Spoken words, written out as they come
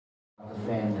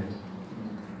family,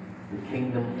 the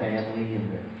kingdom family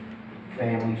and the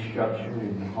family structure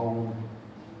in the home.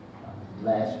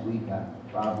 Last week I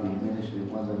probably ministered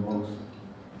one of the most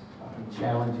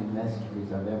challenging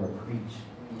messages I've ever preached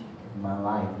in my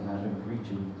life, and I've been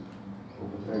preaching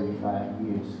over 35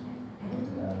 years.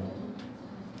 And,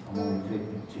 I'm only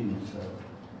 52, so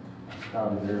I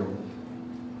started early.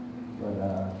 But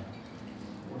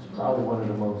it was probably one of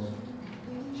the most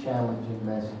challenging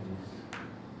messages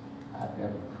I've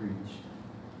ever preached.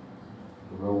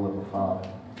 The role of a father.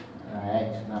 And I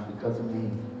ask not because of me,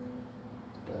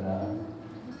 but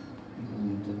people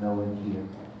need to know and hear.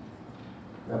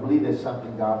 But I believe there's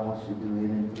something God wants to do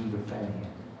in and through the family.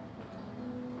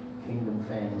 Kingdom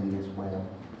family as well.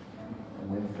 And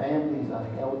when families are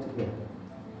held together,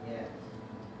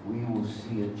 we will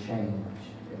see a change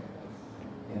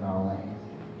in our land.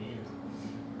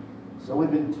 So we've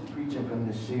been preaching from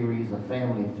this series, A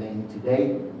Family Thing.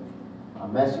 Today, our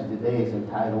message today is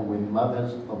entitled, When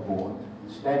Mothers Abort.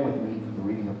 Stand with me for the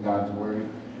reading of God's Word.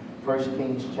 1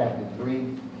 Kings chapter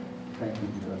 3. Thank you,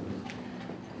 brothers.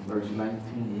 Verse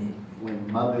 19.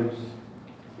 When mothers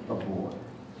abort.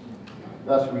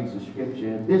 Thus reads the scripture,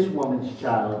 and this woman's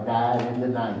child died in the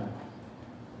night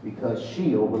because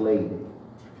she overlaid it.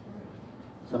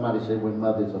 Somebody said, when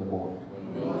mothers abort.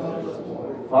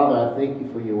 Father, I thank you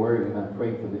for your word, and I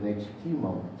pray for the next few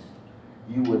moments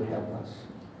you would help us,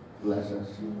 bless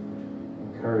us,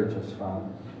 encourage us, Father,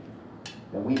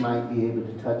 that we might be able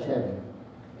to touch heaven,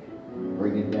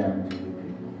 bring it down to your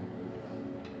people.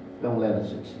 Don't let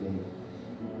us escape.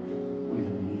 We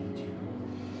need you.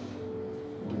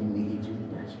 We need you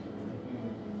desperately.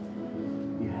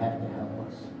 You have to help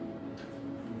us.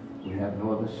 We have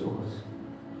no other source.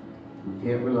 We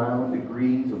can't rely on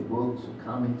degrees or books or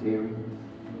commentary.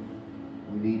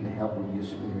 We need the help of your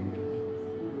Spirit.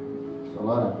 So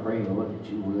Lord, I pray, Lord, that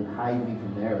you would hide me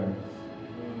from error.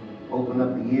 Open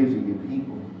up the ears of your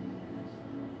people.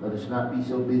 Let us not be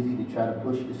so busy to try to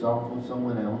push this off on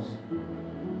someone else.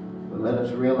 But let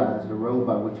us realize the road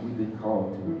by which we've been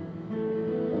called to,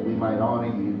 that we might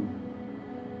honor you.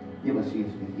 Give us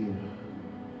ears to hear,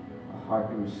 a heart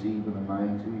to receive, and a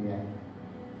mind to react.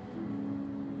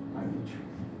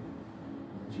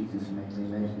 In Jesus' name,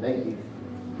 amen. Thank you.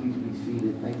 Please be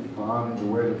seated. Thank you for honoring the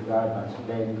word of God by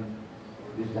standing.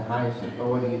 It is the highest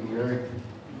authority in the earth.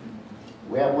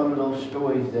 We have one of those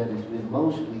stories that has been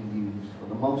mostly used, for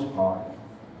the most part,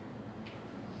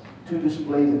 to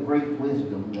display the great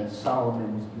wisdom that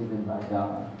Solomon was given by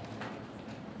God.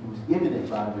 He was given it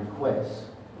by request.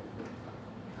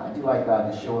 How'd you like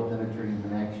God to show up in a dream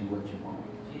and ask you what you want?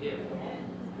 Yeah.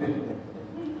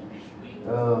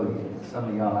 Oh, yeah. Some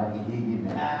of y'all, I can hear you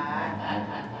now.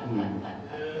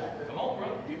 Come on, bro.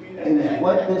 It is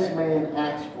what this man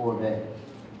asked for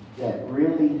that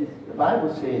really, the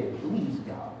Bible said, please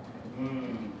God.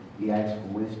 He asked for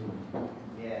wisdom.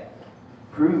 Yeah.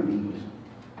 Proved he was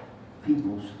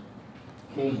people's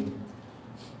king.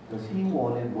 Because he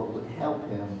wanted what would help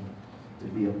him to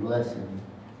be a blessing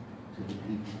to the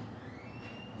people.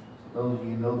 So those of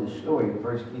you who know the story,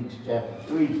 1 Kings chapter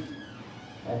 3,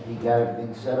 after he got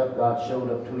everything set up, God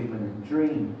showed up to him in a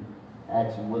dream,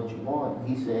 asked him what you want.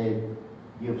 He said,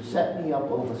 you've set me up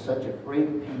over such a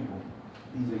great people.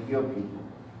 These are your people.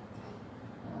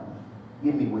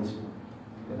 Give me wisdom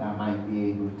that I might be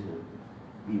able to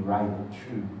be right and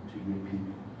true to your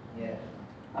people. Yeah.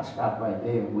 I stop right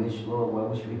there and wish, Lord, well, I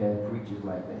wish we had preachers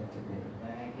like that today.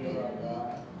 Thank you, Lord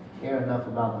God. Care enough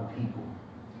about the people.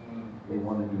 They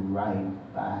want to do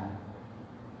right by.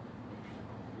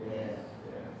 Yeah.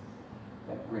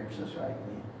 That grips us right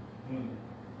there.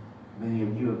 Many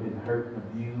of you have been hurt and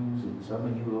abused, and some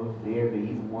of you are there to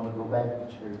even want to go back to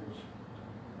church.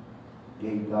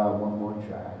 Gave God one more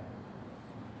try.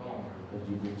 Because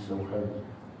you've been so hurt.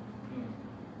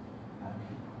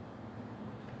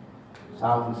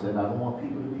 Solomon said, I don't want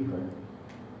people to be hurt.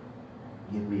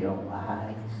 Give me a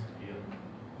wise,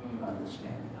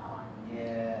 understanding heart.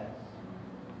 Yeah.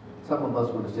 Some of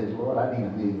us would have said, Lord, I need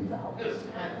 $1 million.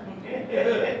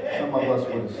 Some of us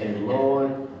would have said,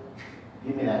 Lord,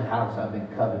 give me that house I've been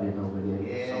coveting over there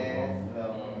for so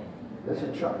long. There's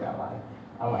a truck I like.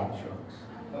 I like trucks.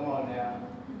 Come on now.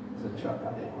 There's a truck I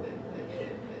like.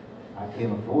 I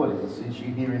can't afford it, but since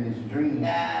you're hearing this dream,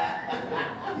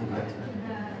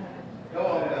 Come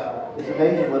on, God. It's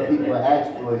amazing what people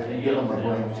ask for if you give them a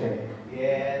blank check.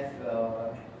 Yes,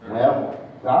 Lord. Well,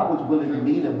 God was willing to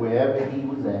meet him wherever he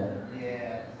was at.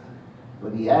 Yes.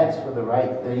 But he asked for the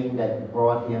right thing that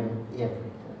brought him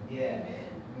everything. Yes.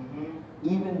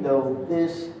 Even though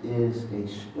this is a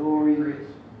story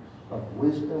of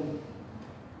wisdom,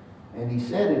 And he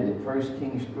said it in 1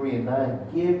 Kings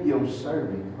 3:9, give your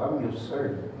servant, I'm your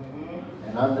servant,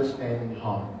 an understanding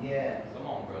heart. Yes. Come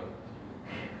on, brother.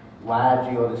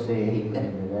 Wives, you ought to say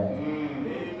amen to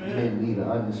that. Men need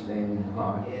an understanding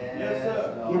heart. Yes,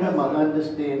 sir. Give him an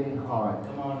understanding heart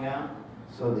Come on now.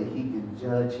 so that he can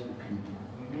judge the people.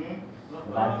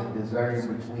 Mm-hmm. That I can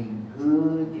discern between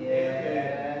good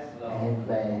Yes, Lord. and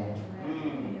bad.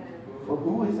 Mm. For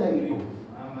who is able?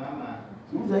 My.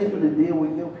 Who's able to deal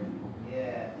with your people?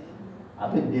 Yes.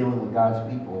 I've been dealing with God's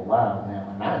people a while now,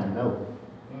 and I know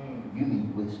Mm. you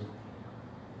need wisdom.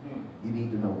 Mm. You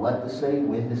need to know what to say,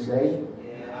 when to say.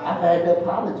 Yeah. I've had to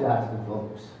apologize to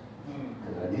folks Mm.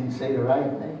 because I didn't say the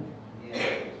right thing. Yeah.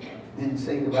 Didn't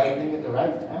say the right thing at the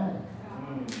right time.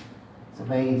 Mm. It's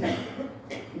amazing.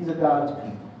 These are God's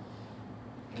people.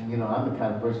 And you know, I'm the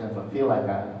kind of person, if I feel like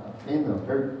I offend or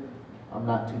hurt, I'm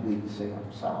not too big to say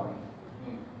I'm sorry.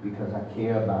 Mm. Because I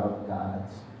care about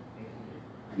God's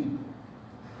people.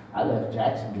 I left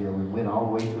Jacksonville and went all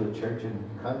the way to a church in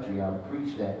the country. I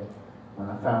preached at. When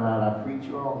I found out I preached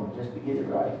wrong, just to get it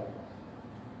right,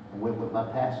 I went with my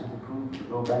pastor's approval to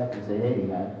go back and say, hey,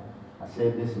 I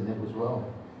said this and it was wrong.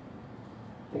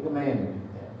 Take a man to do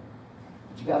that.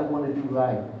 But you got to want to do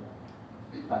right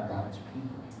by God's people.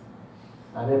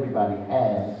 Not everybody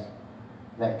has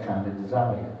that kind of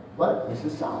desire. But this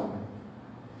is Solomon.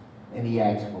 And he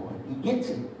asks for it. He gets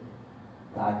it.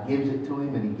 God gives it to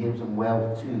him, and he gives him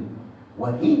wealth too.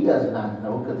 What he does not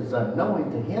know, because it's unknowing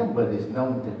to him, but it's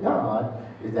known to God,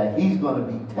 is that he's going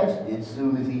to be tested as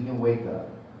soon as he can wake up.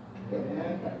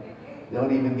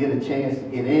 Don't even get a chance to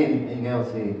get anything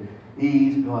else in.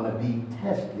 He's going to be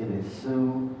tested as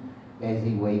soon as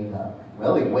he wakes up.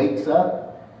 Well, he wakes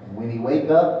up, and when he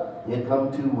wakes up, here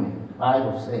come two women. The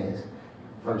Bible says,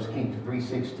 1 Kings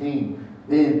 3:16,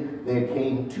 then there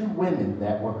came two women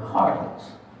that were harlots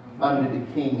under the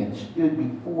king and stood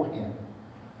before him.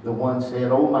 The one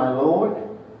said, O my Lord,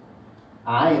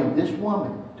 I and this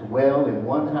woman dwell in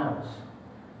one house,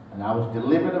 and I was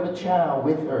delivered of a child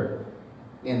with her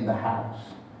in the house.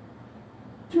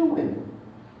 Two women.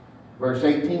 Verse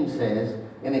 18 says,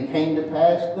 and it came to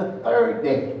pass the third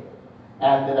day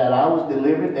after that I was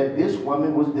delivered, that this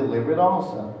woman was delivered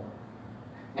also.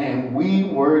 And we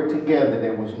were together.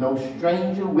 There was no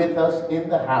stranger with us in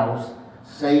the house,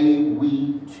 save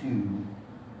we two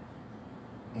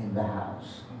in the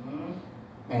house. Mm-hmm.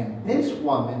 And this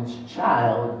woman's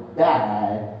child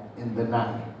died in the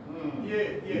night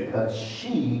because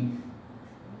she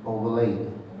overlaid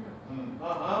it.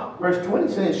 Verse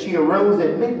 20 says she arose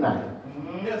at midnight.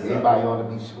 Yes, sir. Everybody ought to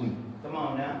be asleep. Come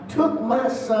on now. Took my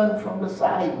son from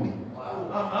beside me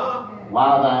Wow.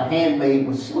 while thy handmaid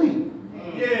was asleep,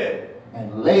 Yeah.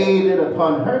 and laid it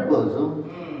upon her bosom,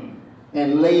 Mm.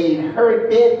 and laid her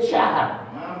dead child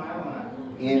My.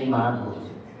 in my bosom.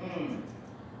 Mm.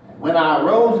 And when I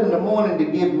arose in the morning to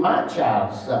give my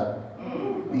child suck,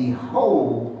 Mm.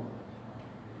 behold,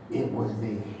 it was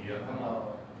there. Yeah. Come on.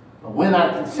 But when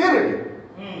I considered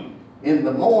it Mm. in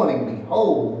the morning,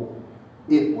 behold,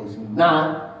 it was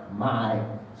not my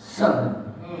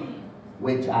son, Mm.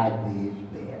 which I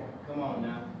did bear. Come on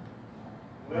now.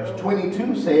 Verse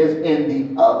 22 says, and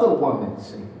the other woman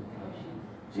said,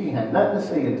 she had nothing to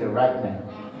say until right now.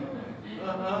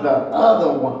 The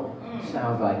other woman,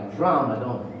 sounds like drama,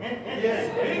 don't it?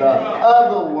 Yes. The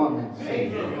other woman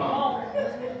said, Come on.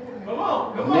 Come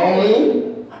on. Come on.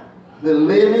 nay, the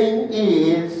living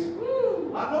is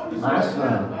I know this my is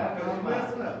son,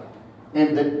 messing up.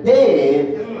 and the dead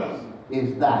Yes, sir.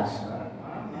 is thy son.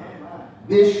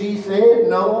 This she said,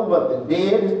 no, but the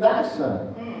dead is thy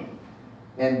son,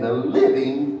 and the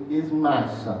living is my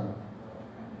son.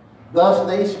 Thus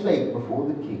they spake before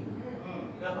the king.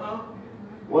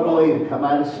 What a way to come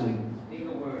out of sleep. Speak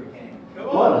a word, King. Come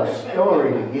on. What a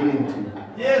story to get into.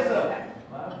 Yes, sir.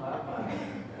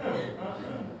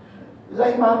 This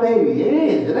ain't my baby. It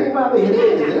is. It ain't my baby. It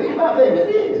is. It ain't my baby. It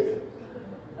is.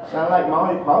 Sound like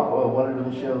Mommy Papa or one of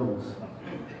them shows.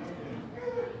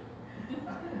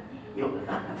 You're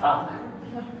not the father.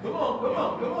 Come on. Come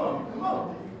on. Come on. Come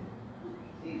on.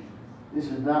 Jesus. This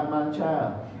is not my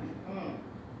child. Mm.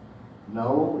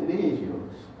 No, it is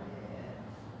yours.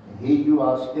 And here you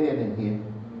are standing here.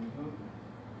 Mm-hmm.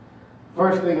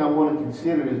 First thing I want to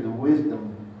consider is the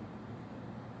wisdom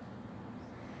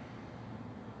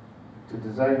to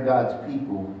discern God's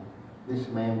people this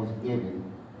man was given.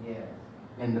 Yes.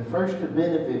 And the first to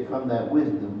benefit from that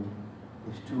wisdom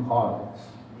is two harlots.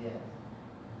 Yes.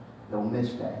 Don't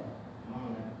miss that. Come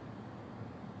on now.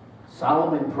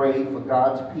 Solomon prayed for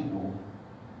God's people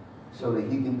so that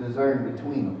he can discern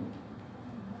between them.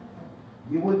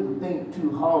 You wouldn't think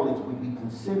two harlots would be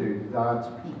considered God's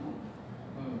people.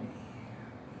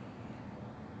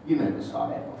 You never saw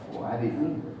that before. I didn't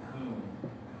either.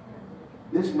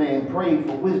 This man prayed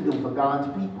for wisdom for God's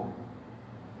people.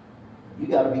 You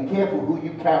got to be careful who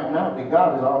you counting out that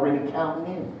God is already counting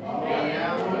in.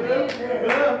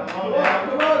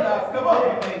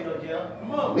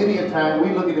 Many a time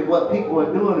we look at what people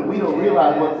are doing and we don't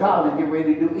realize what God is getting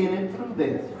ready to do in and through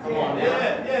this.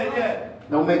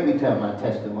 Don't make me tell my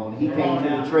testimony. He came to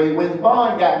the trade winds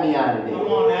barn, got me out of there. Come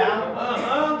on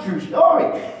now. True story.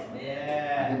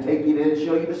 Yeah. I can take you there and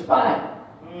show you the spot.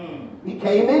 He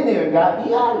came in there and got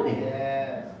me out of there.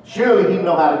 Yes. Surely he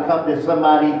know how to come to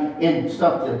somebody in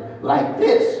something like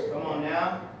this. Come on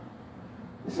now.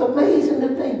 It's amazing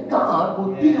to think God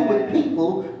will deal with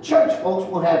people church folks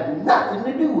will have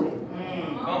nothing to do with.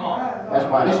 Come on. That's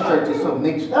why this church is so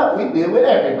mixed up. We deal with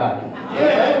everybody.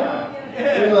 Yeah.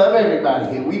 We love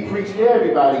everybody here. We preach to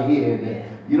everybody here.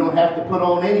 You don't have to put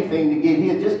on anything to get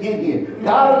here. Just get here.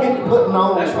 God will get to putting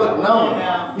on and putting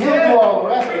on. He'll do all the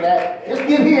rest of that. Just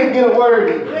get here and get a word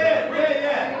in.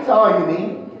 That's all you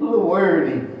need. A little word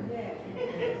in.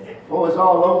 Before it's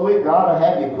all over with, God will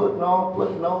have you putting on,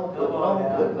 putting on, putting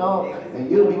on, putting on, and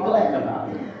you'll be glad about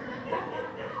it.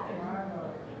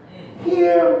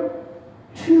 Here,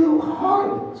 two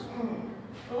harlots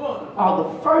are the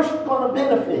first going to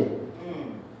benefit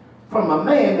from a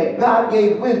man that God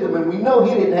gave wisdom, and we know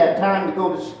he didn't have time to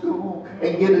go to school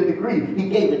and get a degree. He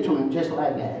gave it to him just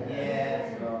like that.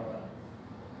 Yes, Lord.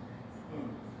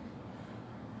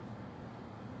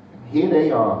 Here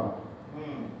they are,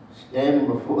 standing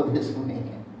before this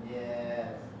man, Yes.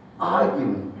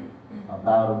 arguing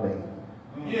about a baby.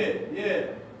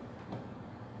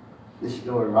 This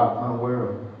story rocked my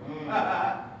world.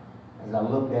 As I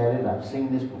look at it, I've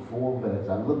seen this before, but as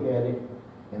I look at it,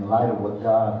 in light of what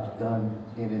God has done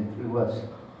in and through us,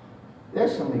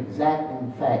 there's some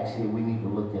exacting facts here we need to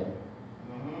look at.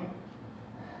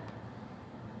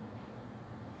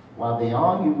 While they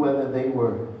argue whether they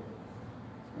were,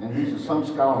 and these are some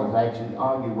scholars actually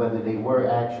argue whether they were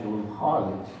actual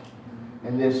harlots,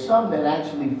 and there's some that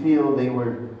actually feel they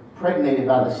were pregnated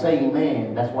by the same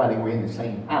man, that's why they were in the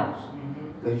same house.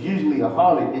 Because usually a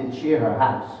harlot didn't share her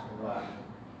house.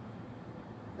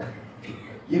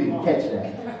 You didn't catch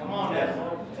that. Come on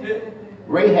now.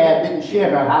 Rahab didn't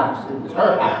share her house. It was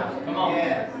her house. Come on.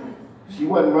 Yes. She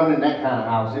wasn't running that kind of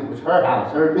house. It was her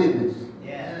house, her business.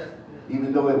 Yes.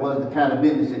 Even though it wasn't the kind of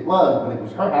business it was, but it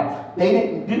was her house. They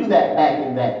didn't do that back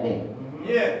in that day.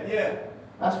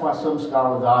 That's why some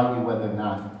scholars argue whether or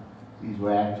not these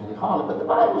were actually harlots. But the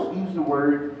Bible uses the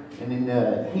word, and in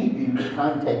the Hebrew, the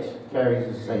context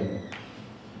carries the same.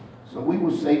 So we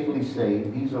will safely say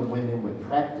these are women with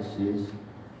practices,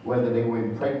 whether they were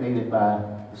impregnated by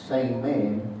the same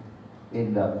man,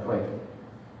 end up pregnant.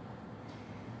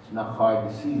 It's not hard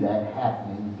to see that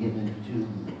happening given to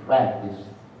the practice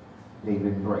they've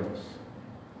embraced.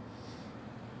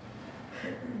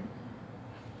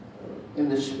 In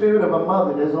the spirit of a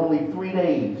mother, there's only 3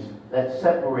 days that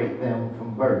separate them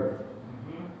from birth.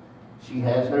 She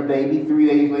has her baby, 3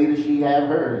 days later she had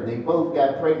hers. They both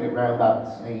got pregnant right about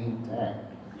the same time.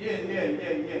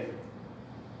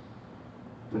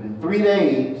 But in 3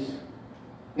 days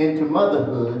into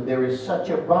motherhood, there is such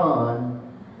a bond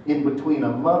in between a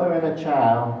mother and a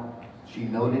child, she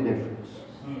know the difference.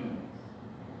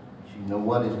 She know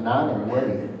what is not and what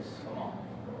is.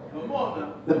 Come on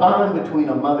now. The bond between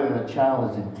a mother and a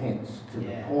child is intense to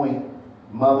the point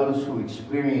mothers who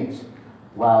experience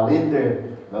while in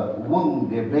their womb,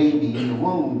 their baby in the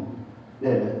womb,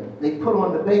 they put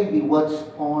on the baby what's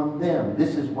on them.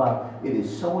 This is why it is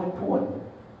so important.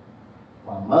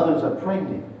 While mothers are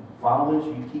pregnant, fathers,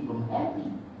 you keep them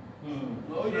happy.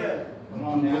 Oh yeah.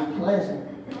 You keep them pleasant.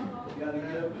 You gotta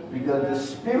get up. Because the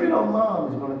spirit of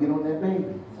mom is going to get on that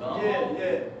baby.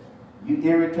 Yeah. You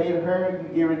irritate her,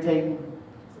 you irritate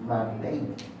my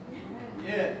baby.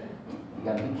 Yeah. You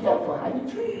got to be careful how you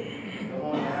treat her. Come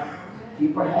on now.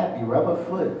 Keep her happy, rub her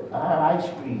foot, buy her ice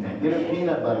cream, get her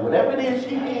peanut butter, whatever it is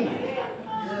she needs.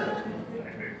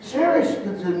 Serious,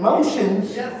 because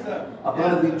emotions Yes, sir. are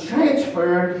going to be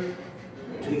transferred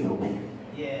to your baby.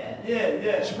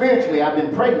 Yeah. Spiritually, I've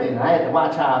been pregnant, and I had to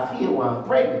watch how I feel while I'm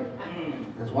pregnant.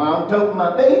 Because while I'm toting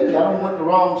my baby, I don't want the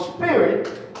wrong spirit.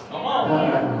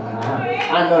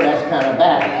 I know that's kind of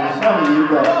bad for some of you,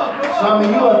 but some of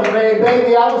you are the very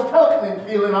baby I was toting and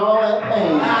feeling all that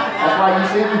pain. That's why you're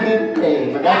sitting here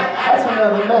today. But that's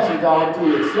another message all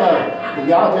to itself. Because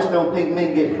y'all just don't think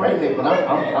men get pregnant, but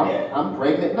I'm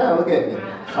pregnant now. Look at me.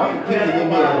 I'm kicking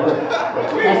in here. But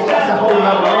that's a whole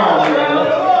other round here.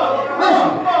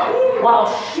 Listen, while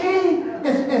she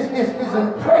is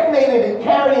impregnated and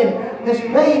carrying this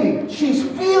baby, she's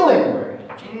feeling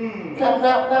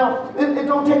Now, it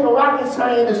don't take a rocket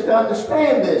scientist to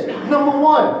understand this. Number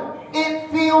one, it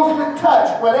feels the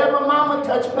touch. Whatever mama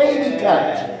touch, baby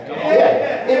touch.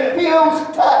 Yeah, it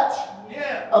feels touch.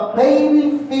 A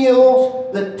baby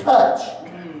feels the touch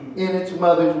in its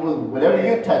mother's womb. Whatever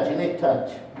you're touching, it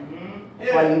touch.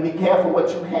 That's why you be careful what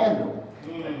you handle.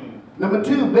 Number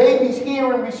two, babies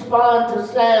hear and respond to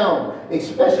sound,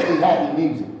 especially happy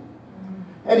music.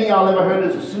 Any of y'all ever heard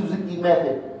of the Suzuki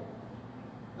method?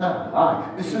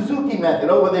 The Suzuki method,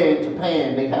 over there in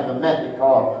Japan, they have a method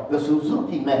called the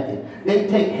Suzuki method. They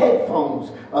take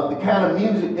headphones of the kind of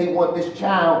music they want this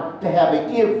child to have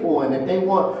an ear for, and if they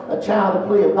want a child to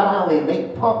play a violin, they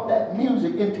pump that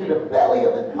music into the belly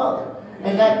of his mother.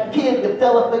 And that kid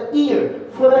developed an ear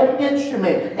for that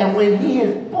instrument. And when he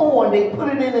is born, they put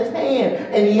it in his hand.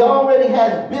 And he already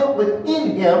has built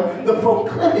within him the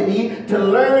proclivity to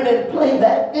learn and play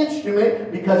that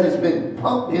instrument because it's been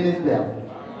pumped in his belly.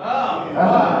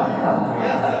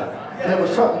 There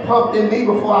was something pumped in me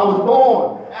before I was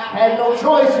born. I had no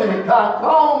choice in it. God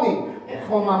called me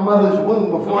before my mother's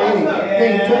womb, before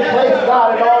anything took place.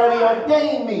 God had already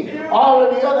ordained me. All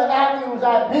of the other avenues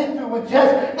I've been through were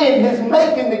just in his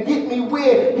making to get me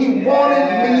where he wanted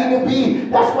me to be.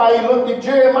 That's why he looked at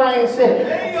Jeremiah and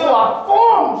said, before I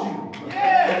formed you,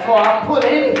 before I put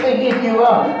anything in you,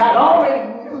 I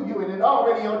already knew you and had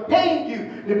already ordained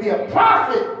you to be a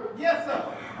prophet. Yes, sir.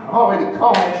 I already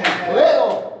called you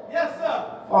little. Yes,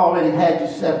 sir. Already had you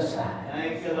set aside.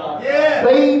 Thank you, Lord. Yeah.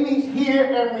 Babies hear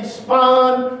and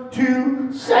respond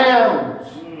to sounds.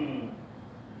 And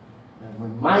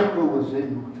when Michael was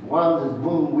in Wanda's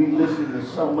womb, we listened to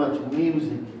so much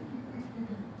music.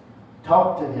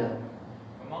 Talked to him.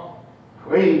 Come on.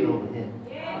 Prayed over him.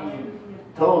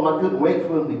 Told him I couldn't wait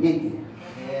for him to get here.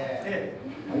 Yeah.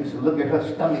 I used to look at her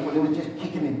stomach when it was just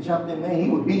kicking and jumping. Man, he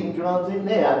was beating drums in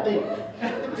there, I think.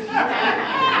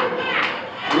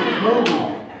 It was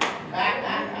moving.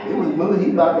 It was moving.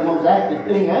 He's about the most active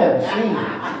thing I ever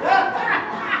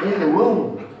seen in the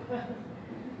room.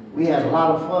 We had a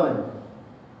lot of fun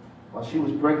while she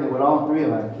was pregnant with all three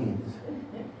of our kids.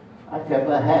 I kept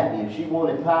her happy. If she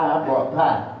wanted pie, I brought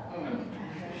pie.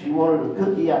 If she wanted a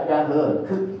cookie, I got her a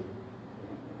cookie.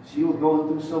 She was going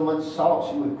through so much salt,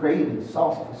 she was craving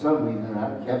salt for some reason.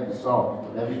 I kept the salt.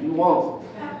 Whatever you want.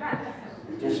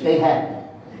 Just stay happy.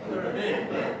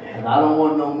 And I don't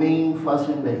want no mean,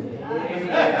 fussing baby.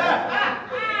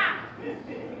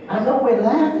 I know we're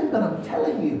laughing, but I'm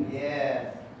telling you.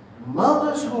 Yeah.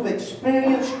 Mothers who've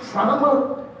experienced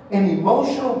trauma and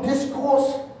emotional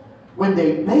discourse, when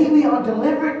their baby are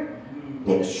delivered,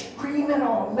 they're screaming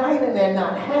all night and they're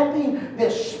not happy.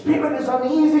 Their spirit is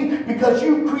uneasy because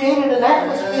you created an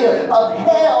atmosphere of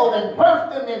hell and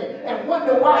birthed them in it and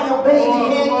wonder why your baby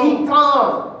can't keep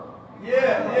calm.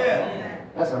 Yeah.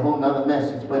 That's a whole nother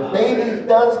message. But babies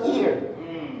does hear.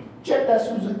 Check that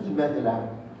Suzuki method out.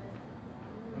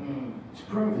 It's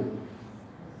proven.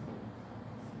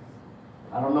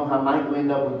 I don't know how Michael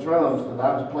ended up with drums because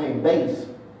I was playing bass.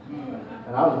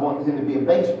 And I was wanting him to be a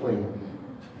bass player.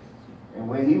 And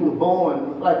when he was born, it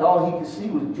looked like all he could see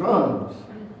was drums.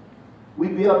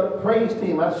 We'd be up at the praise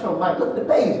team. I'd show Mike, look at the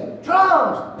bass.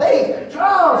 Drums, bass,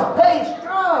 drums, bass,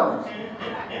 drums.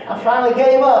 I finally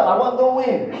gave up. I wasn't going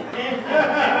to win.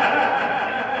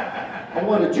 I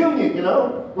wanted a junior, you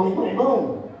know. Boom, boom,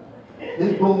 boom.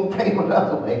 This boom came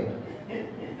another way.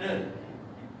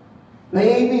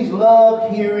 Babies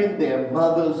love hearing their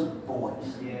mother's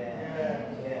voice.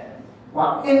 Yeah.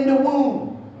 While in the womb.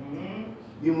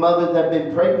 You mothers that have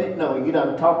been pregnant, no, you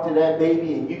done talk to that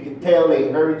baby and you can tell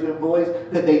they heard your voice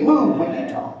because they move when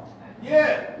you talk.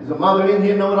 Yeah. There's a mother in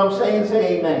here know what I'm saying?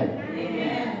 Say amen.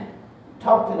 Amen.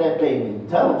 Talk to that baby and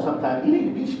tell them sometimes, you need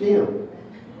to be still.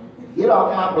 Get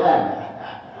off my bladder.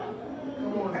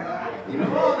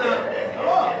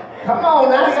 Come on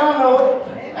now, y'all know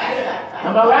it.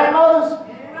 Am I right, mothers?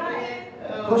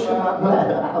 Pushing my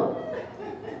bladder out.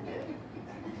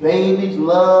 Babies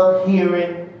love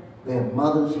hearing their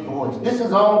mother's voice. This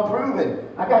is all proven.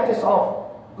 I got this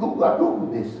off Google. I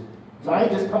Googled this. So I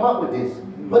ain't just come up with this.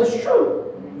 But it's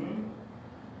true.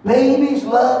 Babies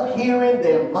love hearing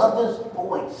their mother's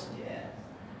voice.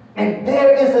 And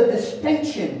there is a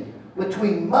distinction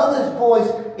between mother's voice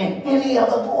and any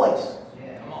other voice.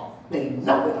 They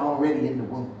know it already in the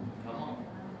womb.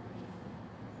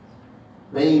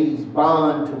 Babies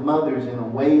bond to mothers in a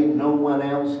way no one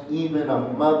else, even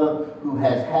a mother who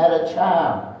has had a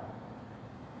child,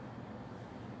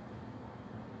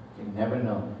 can never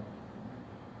know.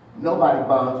 Nobody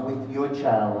bonds with your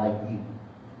child like you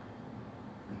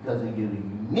because of your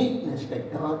uniqueness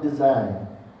that God designed,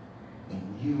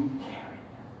 and you carry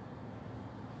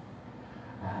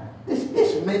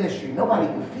This ministry, nobody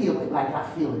could feel it like I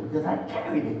feel it because I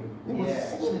carried it. It was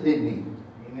seated in me.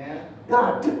 Amen.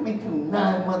 God took me through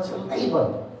 9 months of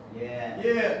labor. Yeah.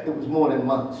 Yeah. It was more than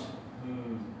months.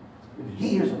 It was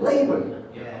years of labor.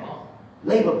 Yeah.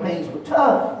 Labor pains were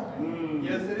tough.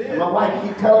 Yes, it And is. my wife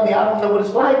keep telling me I don't know what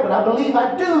it's like, but I believe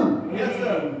I do. Yes,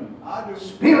 sir. I do.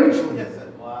 Spiritually, Yes,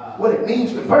 sir. Wow. what it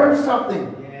means to birth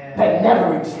something Yeah. that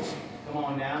never existed. Come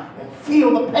on now. And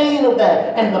feel the pain of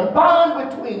that and the bond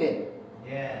between it.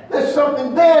 Yeah. There's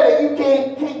something there that you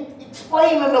can't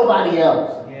explain to nobody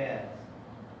else. Yeah.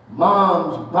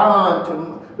 Moms bond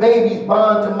to, babies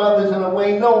bond to mothers in a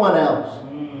way no one else.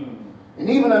 And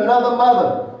even another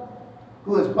mother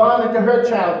who is bonded to her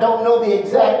child don't know the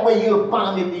exact way you're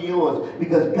bonded to yours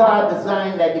because God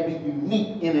designed that to be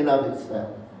unique in and of itself.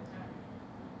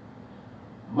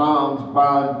 Moms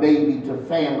bond baby to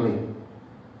family.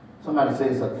 Somebody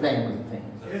says it's a family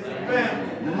thing. It's a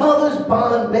family. Mothers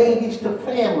bond babies to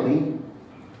family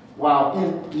while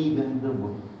in even the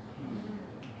womb.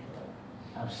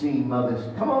 I've seen mothers,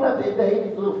 come on up here,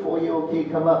 baby. Little 4-year-old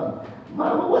kid come up.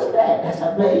 Mama, what's that? That's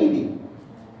a baby.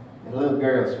 And little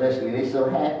girls especially, they're so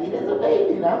happy. There's a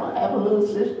baby, and I'm going to have a little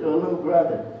sister or a little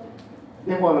brother.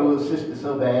 They want a little sister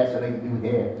so bad so they can do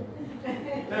hair.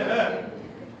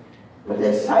 But the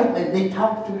excitement, they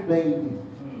talk to the baby.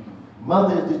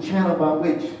 Mother is the channel by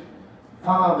which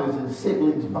fathers and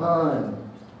siblings bond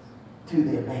to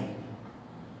their baby.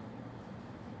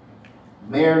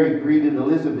 Mary greeted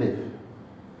Elizabeth.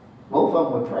 Both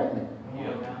of them were pregnant. Come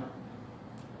on now.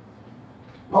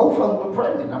 Both of them were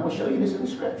pregnant. I'm going to show you this in the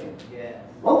scripture. Yeah.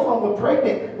 Both of them were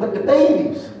pregnant, but the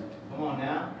babies, Come on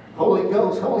now. Holy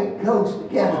Ghost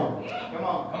together. Come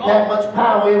on. That much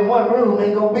power in one room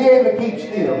ain't going to be able to keep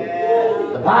still. Yeah.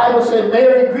 The Bible said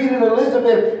Mary greeted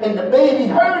Elizabeth, and the baby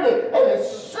heard it. And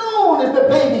as soon as the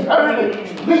baby heard it,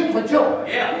 she leaped for joy.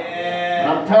 And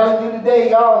I'm telling you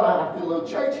today, y'all, I feel a little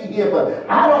churchy here, but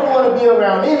I don't want to be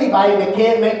around anybody that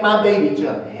can't make my baby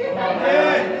jump.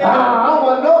 I don't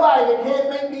want nobody that can't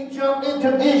make me jump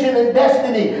into vision and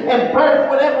destiny and birth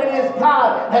whatever it is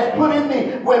God has put in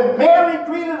me. When Mary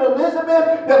greeted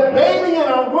Elizabeth, the baby in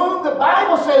her womb, the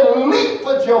Bible said, leap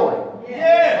for joy.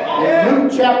 In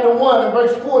Luke chapter 1 and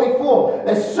verse 44,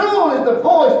 as soon as the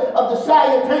voice of the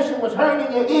salutation was heard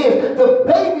in your ears, the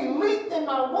baby leaped in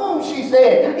my womb, she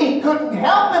said. It couldn't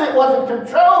help it. It wasn't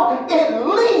controlled. It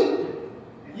leaped.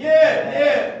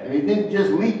 And it didn't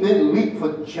just leap, it leaped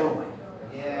for joy.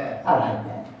 Yeah. I like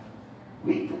that.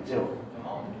 Leap for joy. Come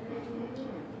on.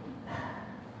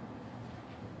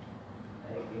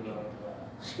 Thank you, Lord.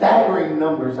 Staggering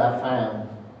numbers I found.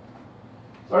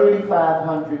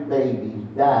 3,500 babies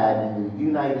died in the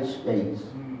United States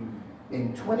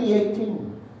in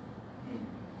 2018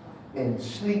 in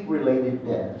sleep-related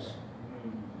deaths.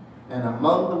 And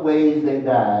among the ways they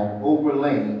died,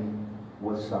 overlaying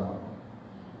was some of them.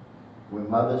 When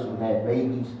mothers who had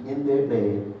babies in their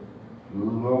bed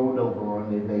rolled over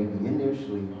on their baby in their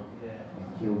sleep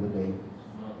and killed the babies.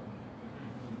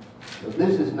 So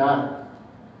this is not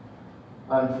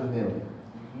unfamiliar.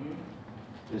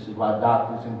 This is why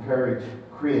doctors encourage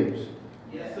cribs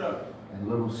Yes, sir. and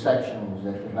little sectionals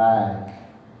that divide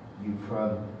you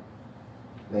from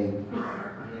baby.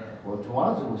 Well,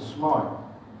 Tawanza was smart.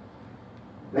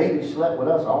 Baby slept with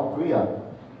us, all 3 of them,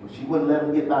 but she wouldn't let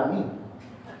him get by me.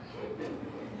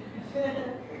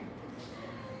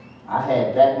 I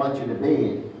had that much of the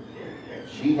bed.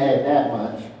 She had that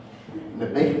much. The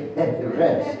baby had the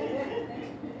rest.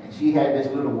 And she had this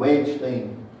little wedge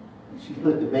thing. She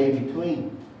put the baby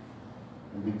between.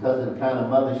 And because of the kind of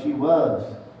mother she was,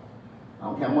 I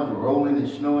don't care how much rolling and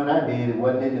snoring I did, it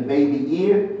wasn't in the baby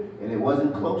ear and it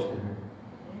wasn't close to her.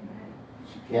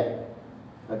 She kept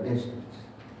a distance,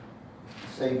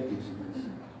 a safe distance.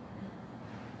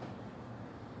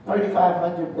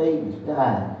 3,500 babies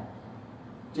died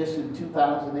just in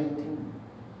 2018.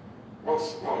 That's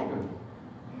staggering.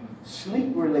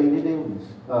 Sleep-related illness,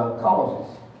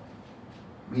 causes.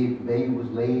 Be it the baby was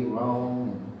laid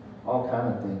wrong and all kind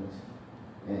of things.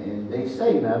 And they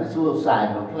say now, this is a little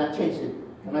side note. Can I chase it?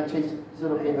 Can I chase it? Is it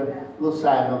okay? A little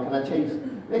side note. Can I chase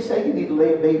it? They say you need to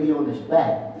lay a baby on his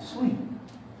back to sleep.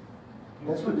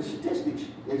 That's what the statistics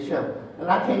they show. And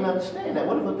I can't understand that.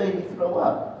 What if a baby throw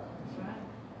up?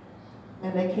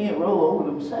 And they can't roll over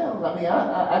themselves. I mean,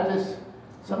 I just,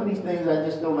 some of these things I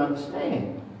just don't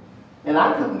understand. And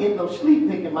I couldn't get no sleep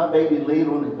thinking my baby laid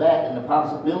on his back and the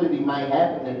possibility might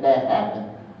happen that that happened.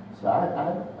 So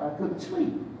I couldn't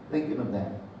sleep thinking of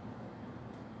that.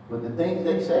 But the things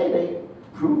they say, they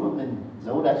prove them and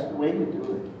know that's the way to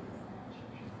do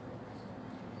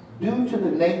it. Due to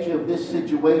the nature of this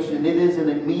situation, it is an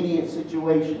immediate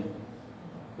situation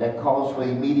that calls for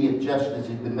immediate justice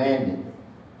is demanded.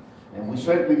 And we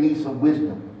certainly need some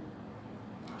wisdom.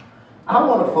 I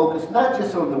want to focus not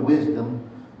just on the wisdom,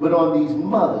 but on these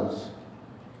mothers.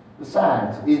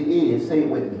 Besides, it is, say it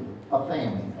with me, a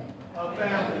family thing. A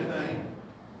family thing.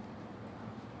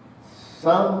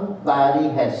 Somebody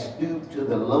has stooped to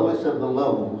the lowest of the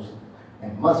lows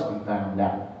and must be found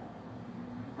out.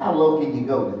 How low can you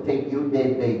go to take your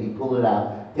dead baby, pull it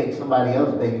out, take somebody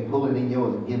else's baby, pull it in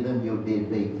yours, and give them your dead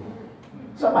baby?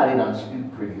 Somebody done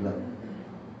stooped pretty low.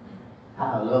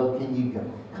 How low can you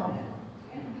go? Come on.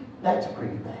 That's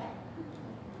pretty bad.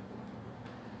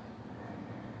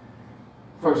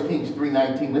 1 Kings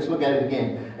 3:19, let's look at it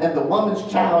again. And the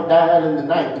woman's child died in the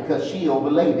night because she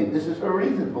overlaid it. This is her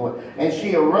reason for it. And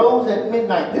she arose at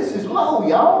midnight. This is low,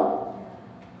 y'all.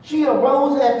 She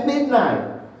arose at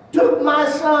midnight, took my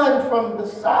son from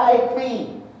beside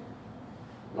me.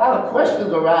 A lot of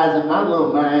questions arise in my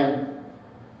little mind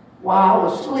while I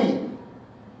was asleep,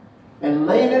 and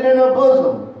laid it in her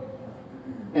bosom,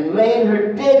 and laid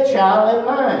her dead child in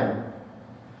mine.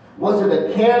 Was it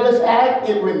a careless act?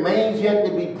 It remains yet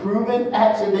to be proven.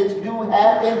 Accidents do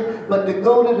happen, but to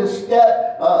go to the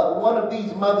step one of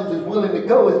these mothers is willing to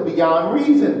go is beyond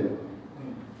reason.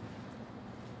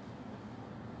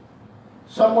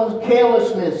 Someone's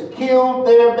carelessness killed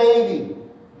their baby,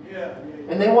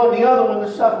 and they want the other one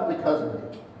to suffer because of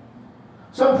it.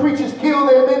 Some preachers kill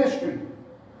their ministry,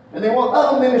 and they want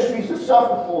other ministries to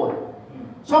suffer for it.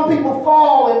 Some people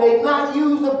fall and they're not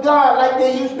used of God like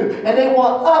they used to, and they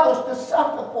want others to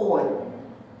suffer for it.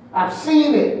 I've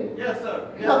seen it. Yes, sir.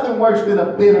 Yes. Nothing worse than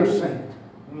a bitter saint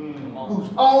whose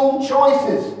own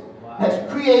choices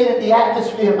has created the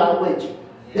atmosphere by which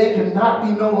they cannot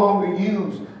be no longer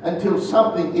used until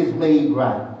something is made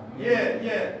right.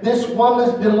 Yeah. This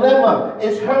woman's dilemma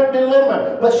is her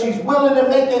dilemma, but she's willing to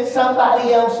make it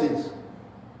somebody else's.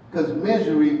 Because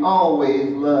misery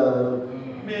always loves.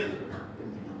 Misery.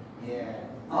 Yeah.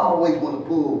 I always want to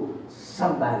pull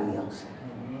somebody else.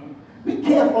 Be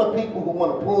careful of people who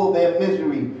want to pull their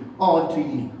misery onto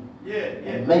you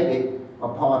and make it a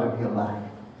part of your life.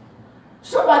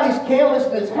 Somebody's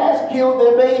carelessness has killed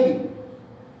their baby.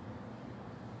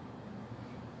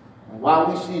 And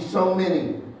while we see so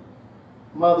many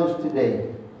mothers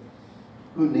today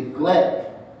who neglect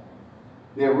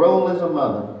their role as a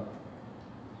mother,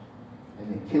 and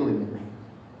they're killing the baby.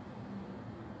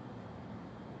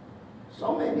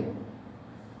 So many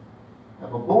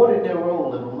have aborted their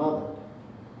role as a mother,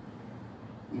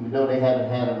 even though they haven't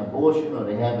had an abortion or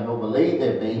they haven't overlaid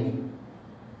their baby,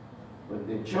 but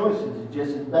their choices are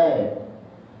just as bad,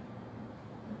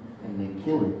 and they're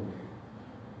killing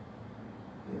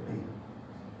their baby.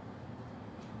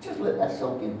 Just let that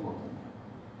soak in for a minute.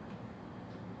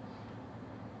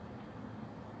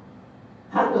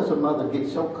 How does a mother get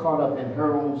so caught up in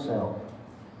her own self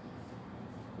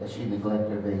that she neglects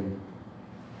her baby?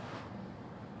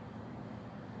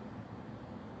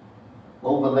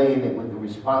 Overlaying it with the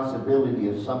responsibility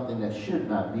of something that should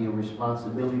not be a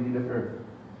responsibility to her.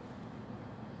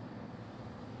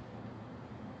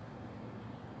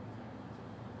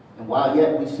 And while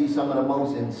yet we see some of the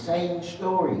most insane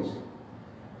stories,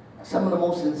 some of the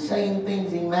most insane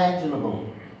things imaginable,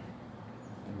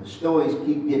 and the stories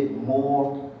keep getting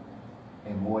more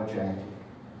and more tragic.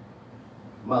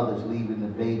 Mothers leaving the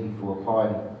baby for a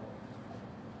party.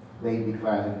 Baby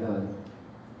find a gun.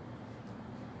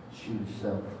 Shoot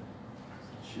himself.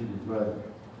 Shoot his brother.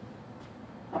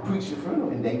 I preached a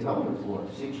funeral in Daytona for a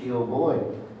 6-year-old boy.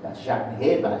 Got shot in the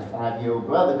head by his 5-year-old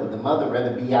brother because the mother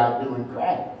rather be out doing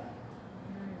crack.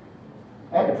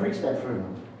 I had to preach that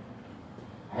funeral.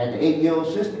 I had the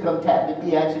 8-year-old sister come tap to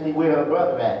me asking me where her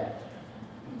brother at.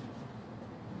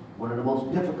 One of the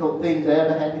most difficult things I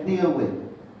ever had to deal with.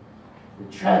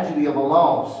 The tragedy of a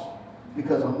loss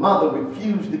because a mother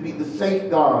refused to be the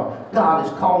safeguard God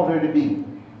has called her to be.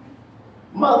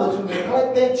 Mothers who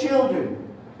neglect their children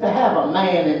to have a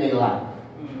man in their life.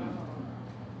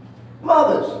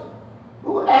 Mothers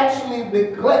who actually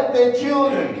neglect their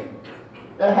children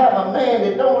to have a man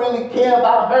that don't really care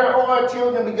about her or her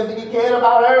children, because if he cared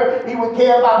about her, he would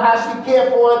care about how she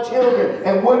cared for her children.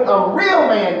 And would a real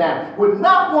man now would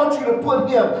not want you to put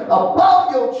him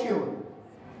above your children.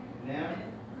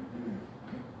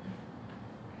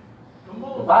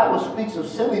 The Bible speaks of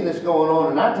silliness going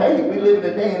on, and I tell you, we live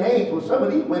in a day and age where some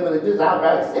of these women are just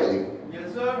outright silly.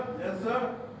 Yes, sir. Yes,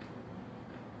 sir.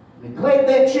 Neglect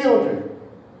their children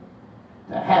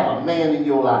to have a man in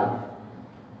your life.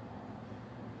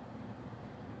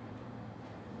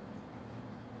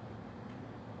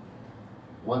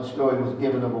 One story was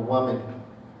given of a woman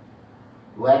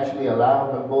who actually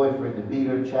allowed her boyfriend to beat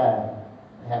her child.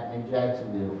 It happened in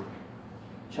Jacksonville.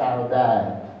 The child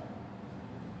died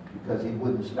because he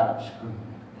wouldn't stop screaming.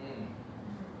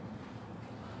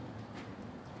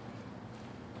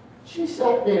 She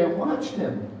sat there and watched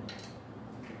him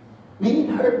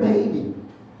beat her baby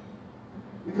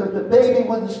because the baby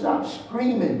wouldn't stop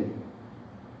screaming.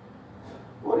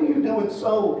 What are you doing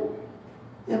so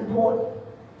important?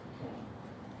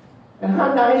 And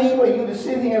how naive are you to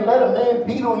sit here and let a man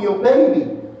beat on your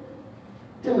baby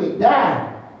till he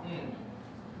died?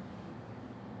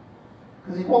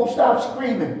 Because he won't stop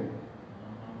screaming.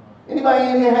 Anybody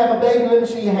in here have a baby? Let me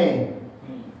see your hand.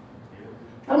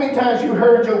 How many times you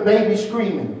heard your baby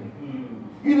screaming?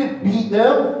 You didn't beat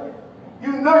them.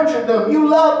 You nurtured them. You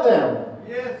loved them.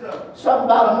 Yes, sir. Something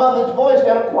about a mother's voice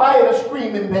that quiet a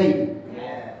screaming baby.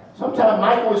 Yeah. Sometimes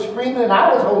Michael was screaming and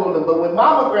I was holding him, but when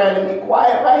Mama grabbed him, he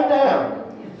quiet right down.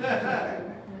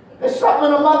 There's something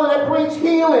in a mother that brings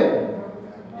healing.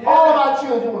 All of our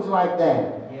children was like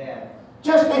that. Yeah.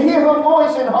 Just to hear her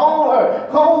voice and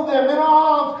hold them in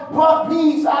arms, brought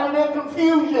peace out of their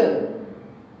confusion.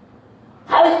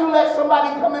 How do you let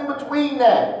somebody come in between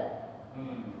that?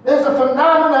 There's a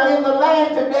phenomenon in the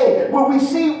land today where we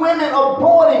see women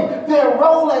aborting their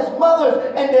role as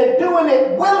mothers, and they're doing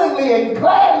it willingly and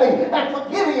gladly and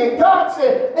forgiving. And God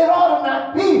said it ought to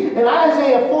not be. In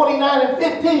Isaiah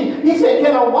 49:15, he said,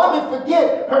 can a woman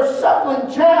forget her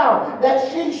suckling child,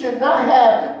 that she should not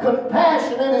have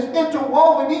compassion? And it's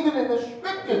interwoven even in the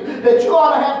scriptures that you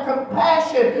ought to have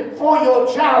compassion for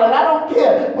your child. And I don't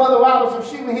care, Mother Roberts,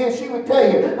 if she were here, she would tell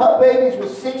you her babies were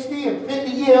 60 and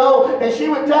 50-year-old, and she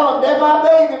would tell them, they're my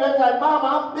baby. And they're like, Mama,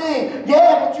 I'm big.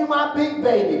 Yeah, but you my big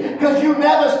baby. Because you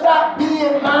never stop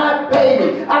being my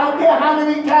baby. I don't care how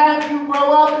many times you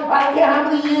grow up. I don't care how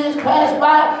many years pass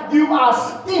by. You are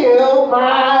still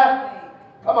my...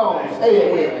 Come on, say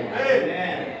it with me.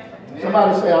 Amen.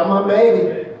 Somebody say, I'm her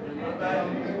baby.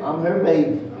 I'm her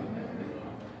baby.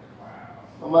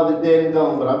 My mother's dead and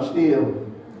gone, but I'm still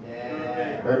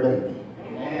her baby.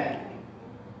 Amen.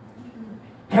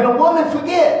 Can a woman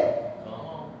forget?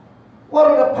 What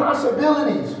are the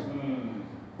possibilities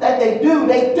that they do?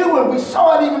 They do, and we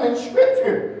saw it even in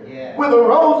Scripture. Yeah. With the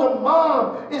roles of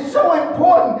mom, it's so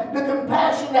important. The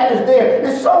compassion that is there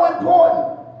is so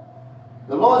important.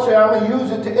 The Lord said, I'm going to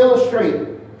use it to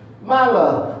illustrate my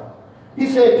love. He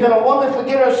said, can a woman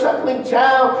forget her suckling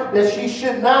child, that she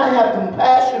should not have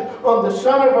compassion on the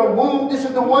son of her womb? This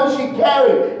is the one she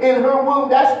carried in her womb.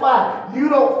 That's why you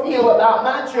don't feel about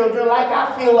my children like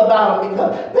I feel about them,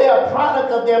 because they are a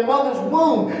product of their mother's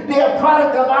womb. They are a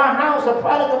product of our house, a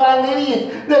product of our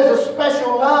lineage. There's a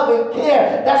special love and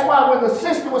care. That's why when the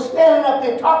sister was standing up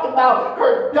there talking about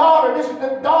her daughter, this is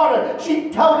the daughter, she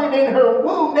told it in her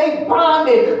womb. They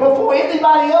bonded before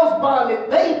anybody else bonded.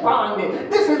 They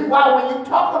bonded. This is why when you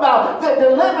talk about the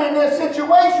delivering their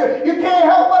situation, you can't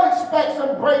help but expect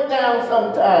some breakdown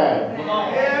sometimes.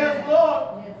 Yes, Lord.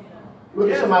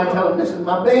 Look at somebody and tell them, this is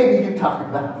my baby you talking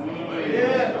about.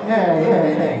 Yes.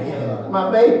 Yeah.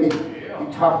 My baby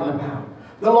you talking about.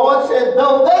 The Lord said,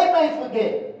 though they may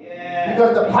forget,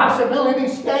 because the possibility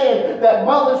stands that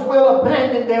mothers will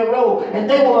abandon their role and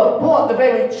they will abort the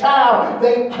very child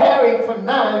they carried for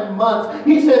 9 months.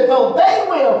 He said, though they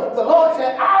will, the Lord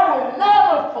said, I will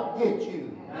never forget you.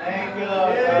 Thank you,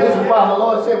 Lord. This is why the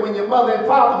Lord said, when your mother and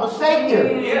father forsake you,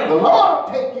 the Lord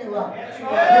will take you up.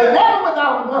 You're never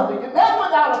without a mother. You're never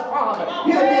without a father.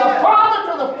 He'll be a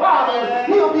father to the father.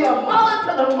 He'll be a mother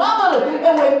to the mother.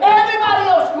 And when everybody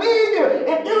else leaves you,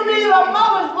 if you need a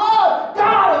mother's love,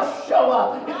 God will show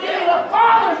up. If you need a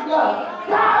father's love,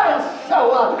 God will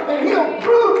show up. And he'll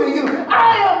prove to you,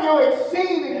 I am your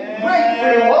exceeding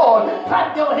great reward.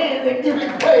 Clap your hands and give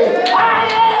him praise. I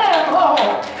am,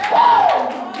 Lord.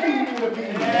 Oh, need you to be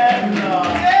here.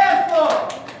 Yes,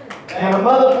 Lord. Can a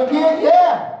mother forget?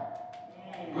 Yeah.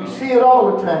 We see it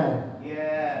all the time.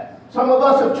 Yeah. Some of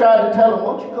us have tried to tell them,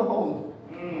 won't you go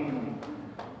home?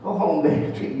 Go home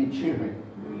there to your children.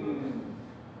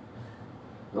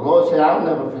 The Lord said, I'll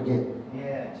never forget.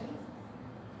 Yeah.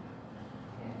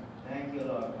 Thank you,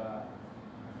 Lord God.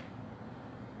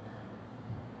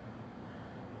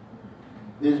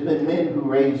 There's been men who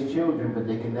raise children, but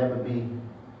they can never be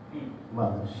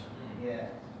mothers. Yeah.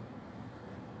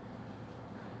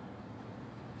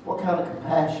 What kind of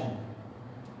compassion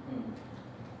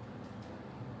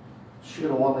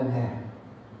should a woman have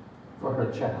for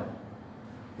her child?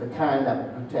 The kind that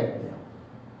would protect them.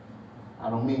 I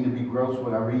don't mean to be gross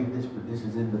when I read this, but this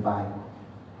is in the Bible.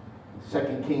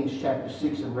 2 Kings chapter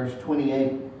 6 and verse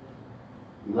 28.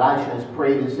 Elisha has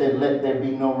prayed and said, let there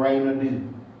be no rain or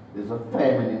dew There's a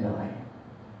famine in the land.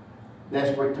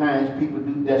 Desperate times, people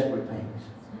do desperate things.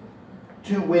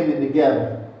 2 women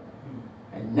together.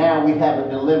 And now we have a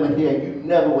dilemma here you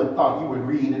never would thought you would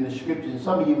read in the scriptures.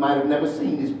 Some of you might have never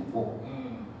seen this before.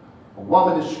 A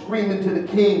woman is screaming to the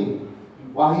king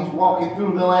while he's walking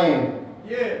through the land.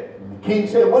 Yeah. And the king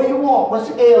said, what do you want? What's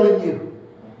ailing you?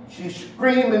 She's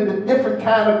screaming a different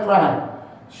kind of cry.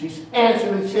 She's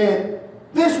answered and said,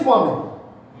 this woman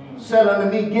said unto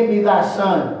me, give me thy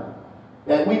son,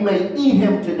 that we may eat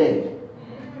him today.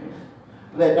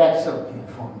 Let that soak in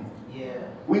for me. Yeah.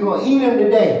 We're going to eat him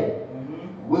today.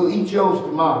 We'll eat yours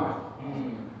tomorrow.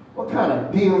 What kind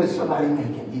of deal is somebody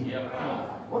making here?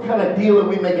 What kind of deal are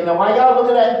we making? Now, while y'all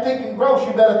looking at that and thinking gross,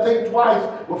 you better think twice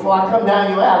before I come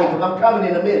down your alley, because I'm coming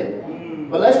in a minute.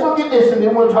 But let's look at this and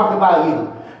then we'll talk about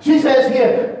you. She says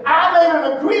here, I made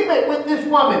an agreement with this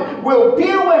woman. We'll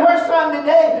deal with her son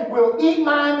today. We'll eat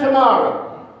mine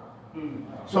tomorrow.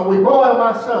 So we boiled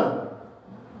my son.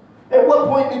 At what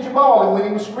point did you boil him? When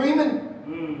he was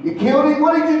screaming? You killed him?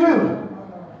 What did you do?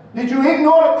 Did you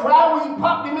ignore the cry when you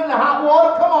popped him in the hot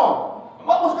water? Come on.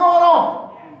 What was going on?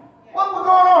 What was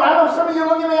going on? I know some of you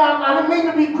looking at me, I didn't mean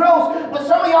to be gross, but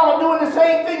some of y'all are doing the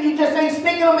same thing. You just ain't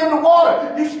sticking them in the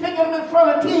water. You sticking them in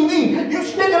front of TV. You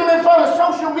sticking them in front of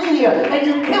social media, and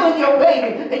you killing your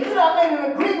baby. And you not made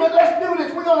an agreement, let's do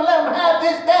this. We're going to let them have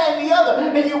this, that, and the other.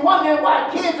 And you're wondering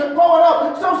why kids are growing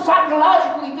up so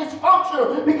psychologically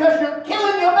dysfunctional, because you're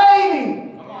killing your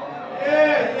baby.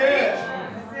 Yeah.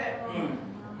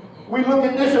 We look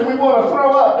at this and we want to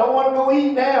throw up, don't want to go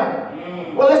eat now.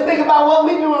 Well, let's think about what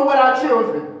we're doing with our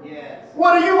children. Yes.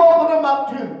 What are you opening them up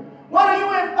to? What are you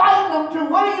inviting them to?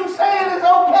 What are you saying is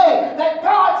okay that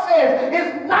God says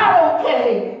is not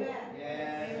okay?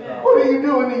 Yes. What are you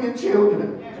doing to your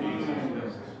children?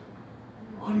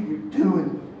 What are you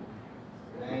doing?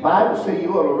 The Bible says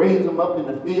you ought to raise them up in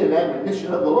the fear and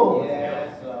admonition of the Lord.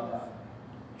 Yes, Lord.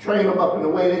 Train them up in the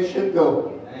way they should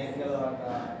go. Thank you, Lord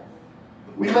God.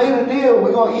 We made a deal.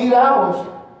 We're going to eat ours.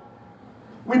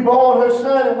 We boiled her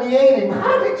son and we ate him.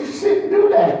 How did you sit and do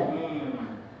that?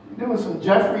 You're doing some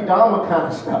Jeffrey Dahmer kind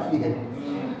of stuff here.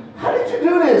 How did you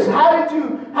do this? How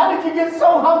did you get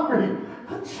so hungry?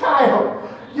 A child.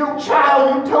 Your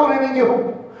child, you told it in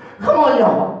your... Come on,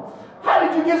 y'all. How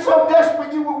did you get so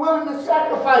desperate you were willing to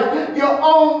sacrifice your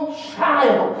own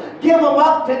child? Give him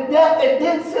up to death and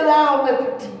then sit down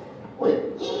and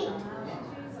eat?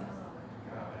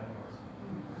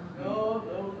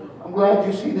 I'm glad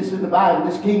you see this in the Bible.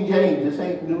 This King James. This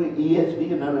ain't New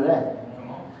ESV or none of that.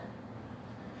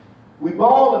 We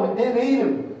boiled him and didn't eat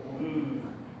him.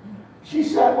 She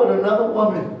sat with another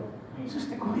woman,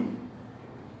 Sister Queen,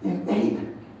 and ate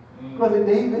Brother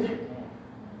David,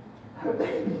 her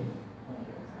baby.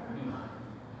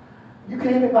 You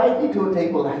can't invite me to a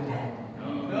table like that.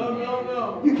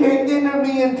 No. You can't enter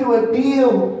me into a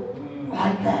deal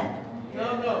like that.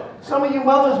 No. Some of you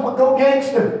mothers would go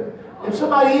gangster if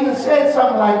somebody even said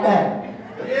something like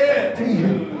that to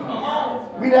you.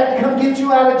 We'd have to come get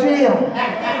you out of jail.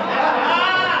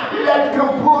 We'd have to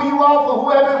come pull you off, or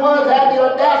whoever it was had the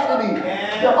audacity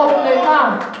to open their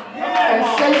mouth and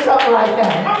say something like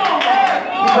that.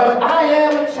 Because I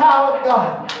am a child of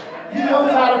God. He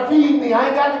knows how to feed me. I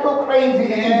ain't got to go crazy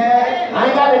to eat. I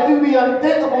ain't got to do the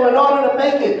unthinkable in order to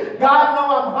make it. God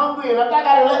knows I'm hungry, and if I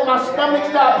got to let my stomach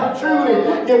start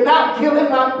protruding, you're not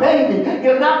killing my baby.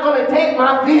 You're not going to take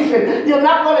my vision. You're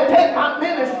not going to take my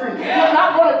ministry. You're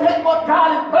not going to take what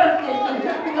God has birthed in me,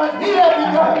 because He has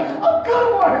begun a good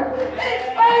work. He's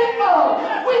faithful.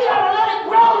 We got to let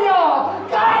it grow, y'all.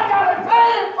 God got a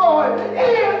plan for it.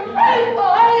 He is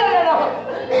faithful.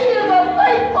 He is a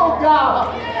faithful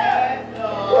God.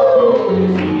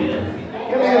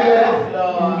 Give me a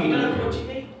minute.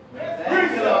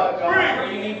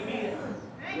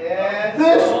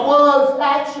 This was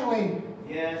actually,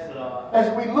 as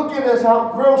we look at this,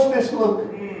 how gross this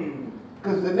looked.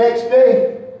 Because the next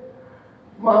day,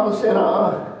 Mama said,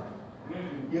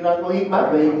 you're not going to eat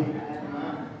my baby.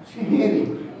 She hit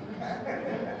him.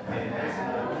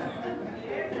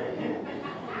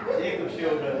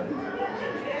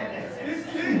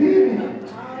 She hit him.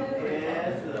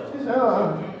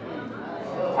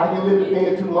 I can live the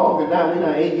day too long, and now we're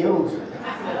not 8 years.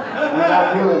 We're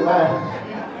not feeling mine.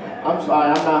 I'm sorry,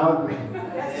 I'm not hungry.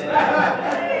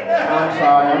 I'm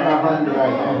sorry, I'm not hungry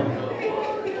right now.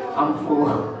 I'm full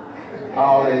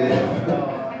already.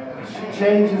 She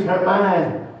changes her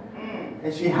mind,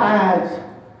 and she hides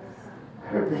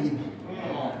her baby.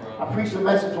 I preached a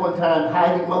message one time,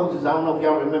 hiding Moses. I don't know if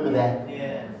y'all remember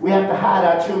that. We have to hide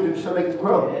our children so they can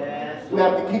grow. We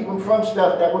have to keep them from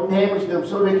stuff that will damage them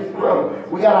so they can grow.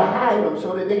 We got to hide them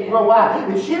so that they grow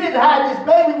out. If she didn't hide this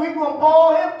baby, we're going to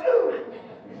boil him too.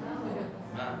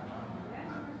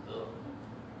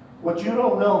 What you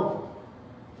don't know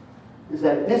is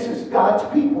that this is God's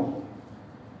people.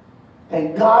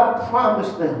 And God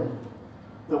promised them.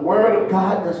 The word of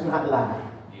God does not lie.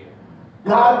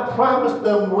 God promised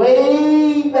them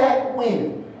way back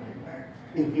when,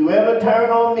 if you ever turn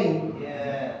on me,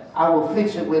 I will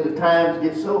fix it when the times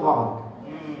get so hard.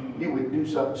 You would do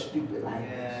something stupid like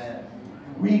this.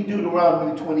 Read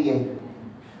Deuteronomy 28.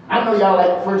 I know y'all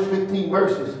like the first 15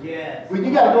 verses. But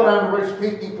you got to go down to verse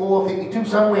 54, 52,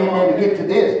 somewhere in there to get to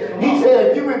this. He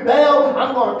said, if you rebel,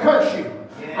 I'm going to curse you.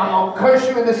 I'm going to curse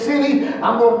you in the city.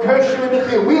 I'm going to curse you in the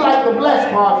field. We like the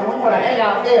blessed part, and we want to hang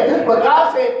out there. But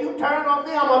God said, if you turn on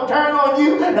me, I'm going to turn on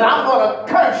you, and I'm going to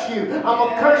curse you. I'm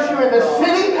going to curse you in the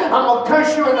city. I'm going to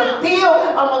curse you in the field.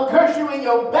 I'm going to curse you in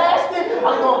your basket.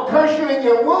 I'm going to curse you in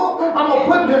your womb. I'm going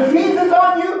to put diseases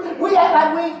on you. We act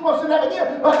like we ain't supposed to never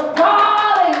get it. But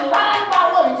God ain't lying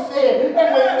about what he said. And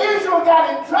when Israel got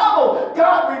in trouble,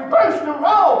 God reversed the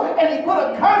role, and he put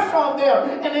a curse on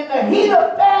them. And in the heat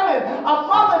of famine, a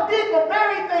mother did the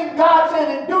very thing God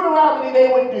said in Deuteronomy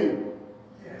they would do.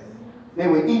 They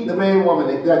would eat the very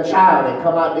woman, the child that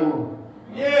come out the womb.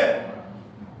 Yeah.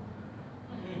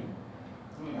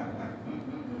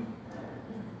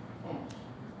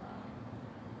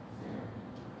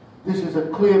 This is a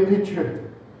clear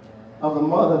picture of a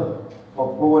mother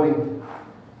aborting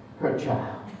her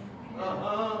child.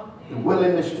 The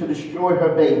willingness to destroy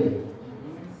her baby.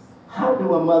 How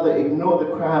do a mother ignore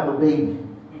the cry of a baby?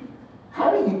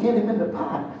 How do you get him in the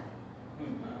pot?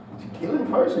 Did you kill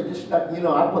him first or just stuck? You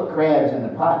know, I put crabs in the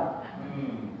pot.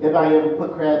 Everybody ever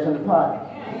put crabs in the pot?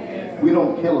 We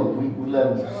don't kill them. We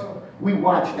let them. We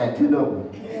watch that too,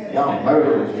 don't we? Y'all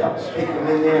murderers. Y'all stick them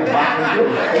in there and watch them do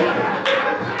it.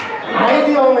 I ain't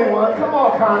the only one. Come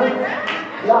on, Connie.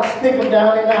 Y'all stick them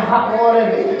down in that hot water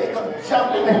and they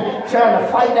jump in there trying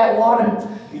to fight that water.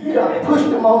 You gotta push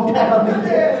them on down and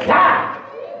they die.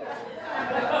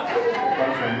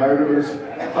 Bunch of murderers.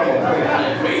 Come on.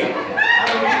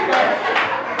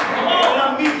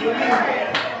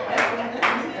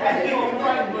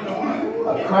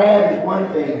 A crab is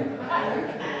one thing,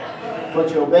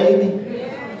 but your baby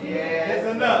That's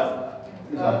enough.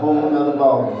 is a whole nother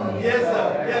ballgame. Yes,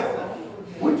 sir. Yes, sir.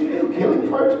 What'd you do? Kill him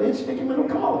first, then stick him in the.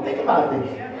 Come on, think about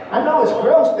this. I know it's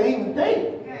gross to even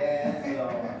think.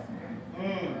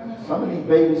 Some of these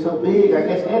babies so big, I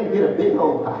guess they had to get a big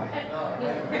old pot.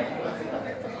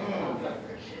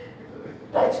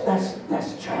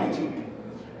 That's tragic.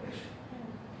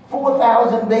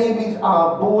 4,000 babies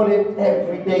are aborted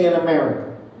every day in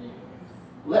America.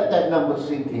 Let that number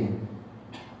sink in.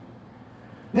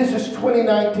 This is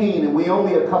 2019 and we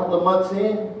only a couple of months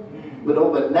in, but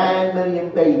over 9 million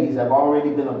babies have already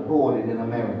been aborted in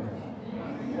America.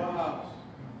 Wow.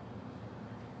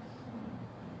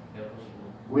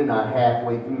 We're not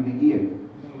halfway through the year.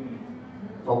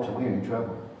 Folks, we're in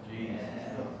trouble.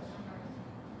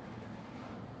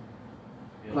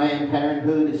 Planned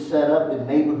Parenthood is set up in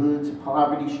neighborhoods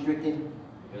poverty-stricken,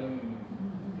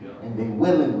 and they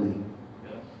willingly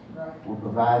will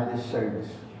provide this service.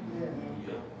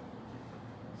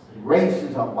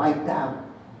 Races are wiped out.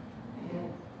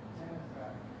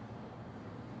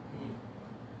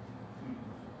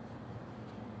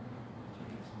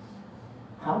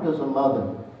 How does a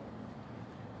mother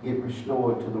get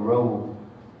restored to the role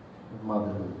of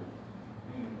motherhood?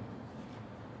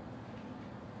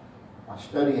 Our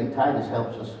study in Titus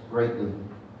helps us greatly.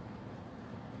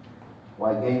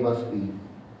 Why it gave us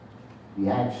the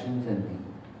actions and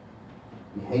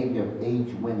the behavior of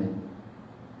aged women.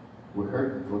 We're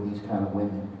hurting for these kind of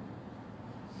women.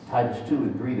 Titus 2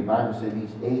 and 3, the Bible said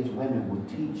these aged women will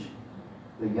teach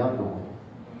the younger women.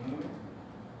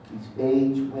 These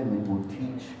aged women will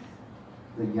teach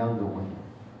the younger women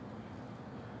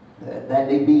that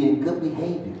they be in good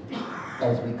behavior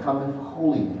as becoming for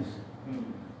holiness,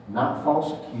 not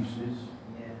false accusers,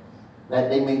 that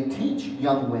they may teach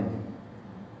young women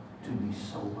to be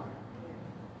sober,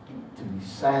 to be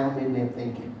sound in their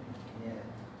thinking.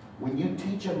 When you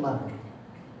teach a mother,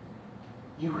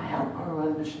 you help her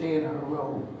understand her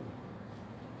role.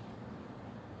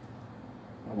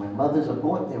 And when mothers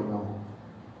abort their role,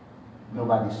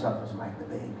 nobody suffers like the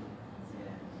baby.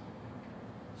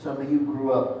 Some of you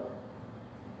grew up,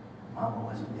 mama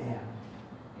wasn't there.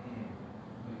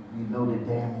 You know the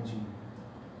damaging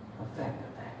effect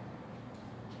of that.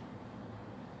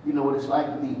 You know what it's like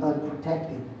to be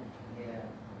unprotected.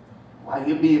 While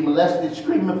you're being molested,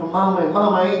 screaming for mama, and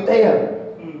mama ain't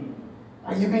there.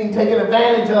 Are you being taken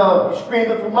advantage of? You're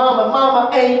screaming for mama.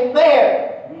 Mama ain't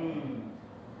there.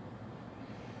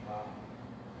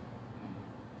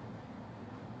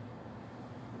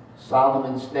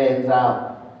 Solomon stands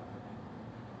out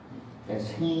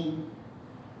as he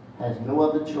has no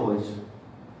other choice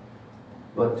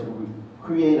but to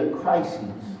create a crisis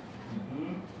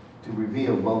to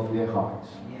reveal both their hearts.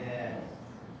 Yes.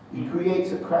 He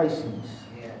creates a crisis.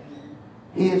 Yes.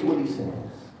 Here's what he says.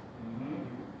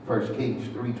 1 Kings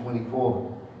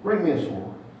 3:24. Bring me a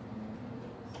sword.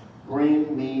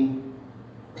 Bring me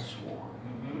a sword.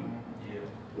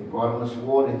 They brought him a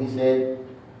sword and he said,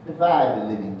 divide the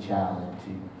living child in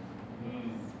two.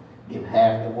 Give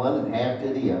half to one and half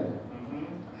to the other.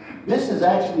 This is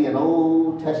actually an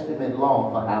Old Testament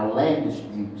law for how land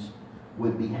disputes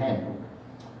would be handled.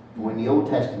 For in the Old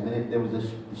Testament, if there was a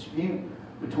dispute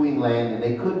between land and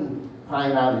they couldn't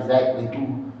find out exactly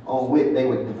who owned it, they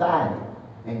would divide it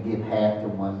and give half to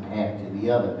one, half to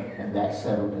the other, and that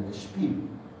settled the dispute.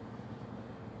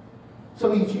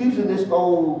 So he's using this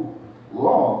old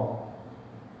law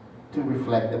to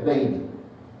reflect the baby.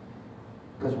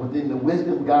 Because within the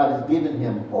wisdom God has given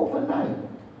him overnight,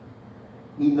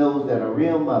 he knows that a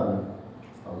real mother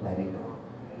will let it go.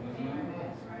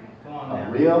 A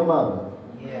real mother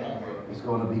is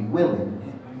going to be willing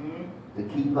to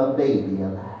keep her baby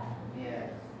alive.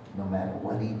 No matter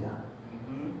what he does.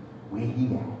 Where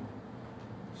he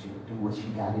at. She'll do what she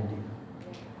got to do.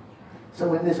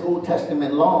 So in this Old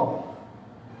Testament law,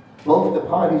 both the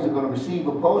parties are going to receive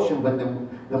a portion, but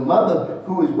the mother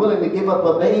who is willing to give up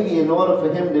a baby in order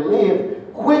for him to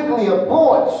live quickly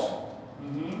aborts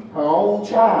her own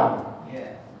child.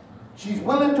 She's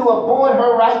willing to abort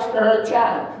her rights to her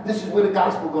child. This is where the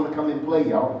gospel is going to come in play,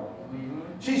 y'all.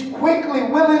 She's quickly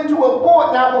willing to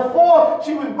abort. Now before,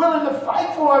 she was willing to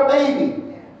fight for her baby.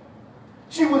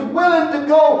 She was willing to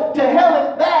go to hell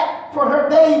and back for her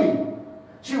baby.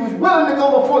 She was willing to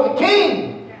go before the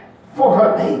king for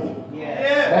her baby.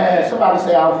 Somebody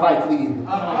say, I'll fight for you.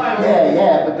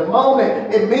 But the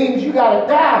moment it means you got to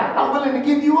die, I'm willing to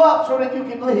give you up so that you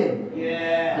can live.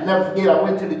 I never forget, I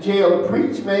went to the jail to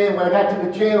preach, man. When I got to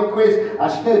the jail, Chris, I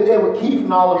stood there with Keith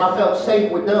and all, and I felt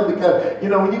safe with them because, you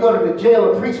know, when you go to the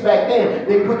jail to preach back then,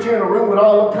 they put you in a room with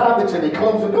all the convicts and they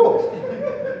close the doors.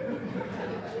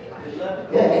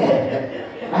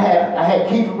 I had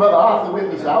Keith and Brother Arthur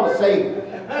with me, so I was safe.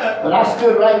 But I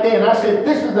stood right there and I said,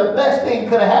 this is the best thing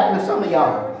could have happened to some of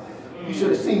y'all. You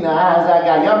should have seen the eyes I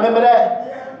got. Y'all remember that?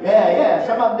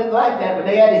 Some of them didn't like that, but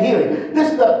they had to hear it.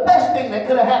 This is the best thing that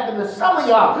could have happened to some of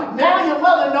y'all. Now your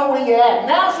mother know where you're at.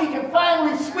 Now she can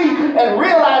finally sleep and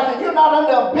realize that you're not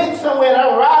under a bench somewhere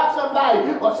to rob somebody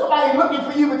or somebody looking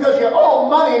for you because you owe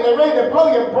money and they're ready to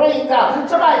blow your brains out.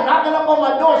 Somebody knocking up on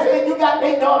my door saying you got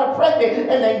their daughter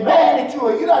pregnant and they mad at you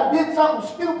or you done did something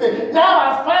stupid. Now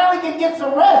I finally can get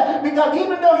some rest because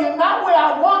even though you're not where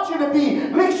I want you to be,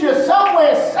 at least you're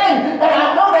somewhere safe. And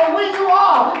I know that when you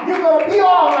are, you're going to be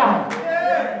all right.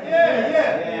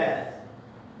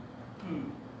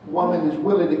 Woman is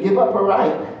willing to give up her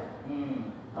right.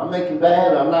 I'm making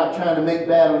bad. I'm not trying to make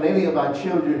bad on any of our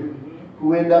children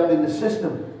who end up in the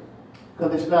system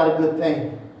because it's not a good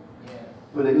thing.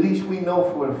 But at least we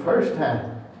know for the first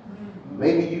time,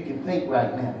 maybe you can think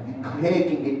right now. Your head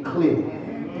can get clear.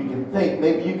 You can think.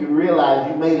 Maybe you can realize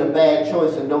you made a bad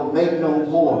choice and don't make no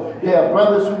more. There are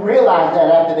brothers who realized that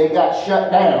after they got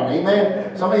shut down.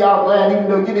 Amen. Some of y'all glad even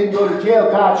though you didn't go to jail,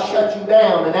 God shut you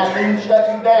down. And after he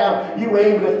shut you down, you were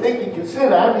able to think and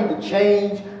consider, I need to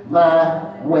change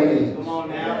my ways. Come on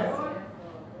now.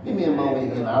 Give me a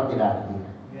moment and I'll get out of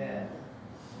here.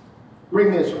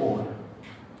 Bring me a sword.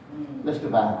 Let's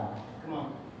divide. Come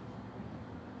on.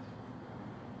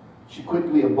 She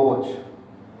quickly aborts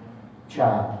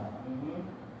child.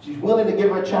 She's willing to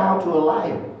give her child to a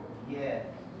liar.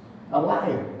 A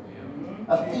liar.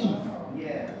 A thief.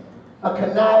 A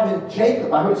conniving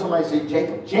Jacob. I heard somebody say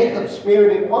Jacob.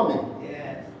 Jacob-spirited woman.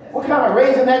 What kind of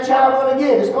raising that child going to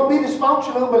get? It's going to be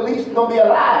dysfunctional, but at least it's going to be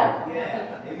alive.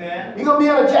 Amen. He's going to be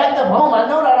in a jacked up home. I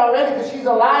know that already because she's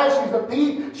a liar, she's a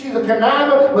thief, she's a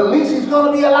conniver, but at least he's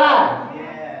going to be alive.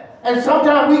 And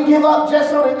sometimes we give up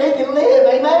just so that they can live.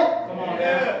 Amen? Come on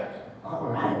now. All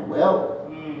right,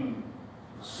 well,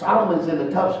 Solomon's in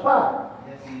a tough spot.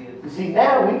 Yes, he is. You see,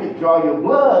 now we can draw your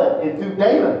blood and through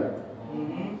data,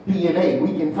 DNA,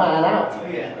 we can find out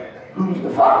who's the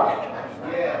father,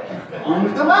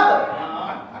 who's the mother.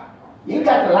 You ain't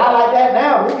got to lie like that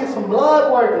now. We'll get some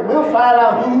blood work and we'll find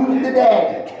out who's the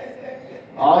daddy.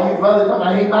 All you brothers talking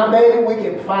about, hey, my baby, we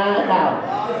can find out.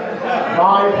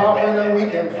 Barney Papa, we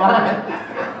can find.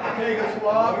 Take a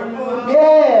swab and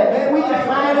Yeah, man, we can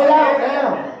find it out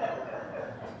now.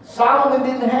 Solomon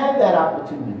didn't have that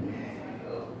opportunity.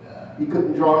 He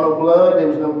couldn't draw no blood. There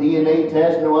was no DNA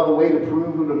test, no other way to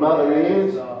prove who the mother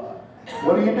is.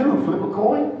 What do? Flip a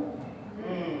coin?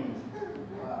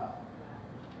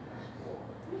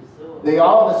 They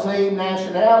all the same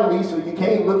nationality, so you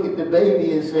can't look at the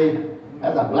baby and say,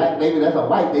 that's a black baby, that's a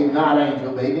white baby. Nah, that ain't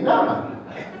your baby. Nah.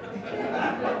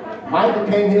 Michael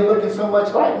came here looking so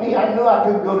much like me, I knew I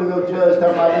couldn't go to no judge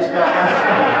talking about this not my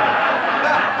son.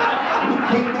 He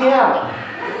kicked me out.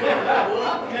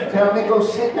 Tell me to go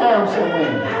sit down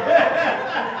somewhere.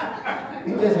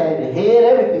 He just had the head,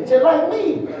 everything, just like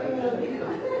me.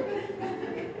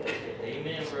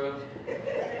 Amen, bro.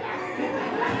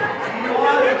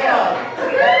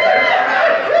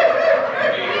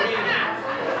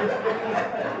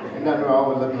 Ain't nothing wrong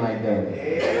with looking like that.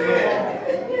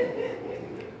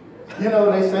 You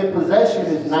know, they say possession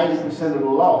is 90% of the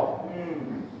law.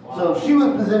 So if she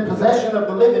was in possession of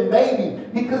the living baby,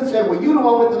 he could say, well, you the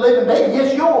one with the living baby,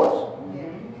 it's yours.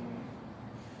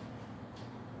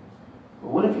 But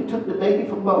what if you took the baby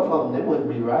from both of them? That wouldn't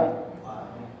be right.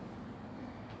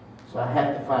 So I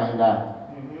have to find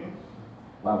out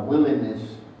by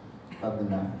willingness of the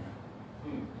knife.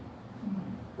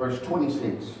 Verse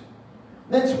 26.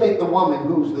 Then spake the woman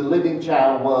whose the living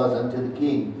child was unto the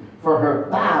king, for her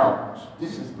bowels,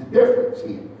 this is the difference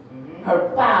here,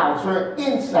 her bowels, her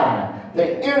inside,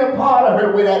 the inner part of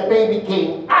her where that baby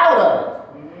came out of,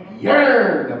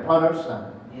 yearned upon her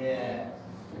son. Yeah.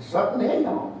 There's something there,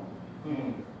 y'all.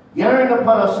 Yearned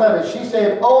upon her son, and she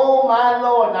said, oh my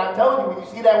Lord. Now I told you, when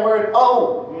you see that word,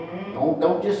 oh,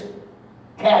 don't just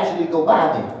casually go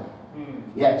by there.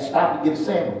 You have to stop and get a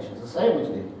sandwich. There's a sandwich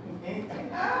there.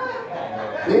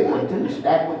 Big one too,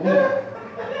 stacked with meat.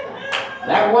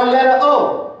 That one letter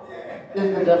O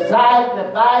is the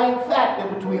dividing factor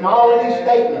between all of these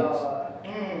statements.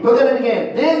 Look at it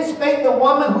again. Then spake the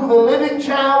woman who the living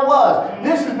child was.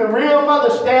 This is the real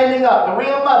mother standing up. The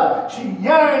real mother. She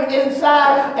yearned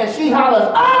inside and she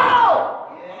hollers, oh!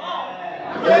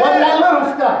 It wasn't that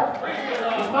little stuff.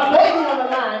 It's my baby on the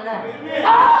line now.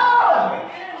 Oh!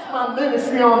 My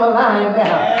ministry on the line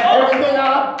now. Everything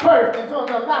I birthed is on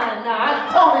the line now. I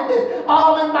told it this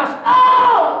all in my...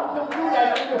 Oh! Don't do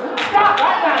that. Stop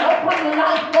right now. Don't bring the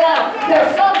knife down.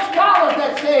 There's some scholars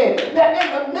that said that in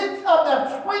the midst of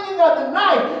the swinging of the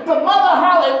knife, the mother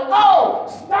hollered, oh!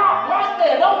 Stop right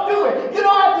there. Don't do it. You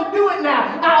don't have to do it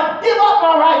now. I'll give up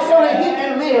my right so that he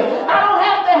can live. I don't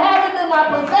have to have him in my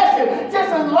possession.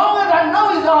 Just as long as I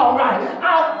know he's all right.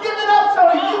 I'll give it up so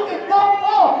that you can go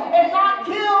forth and not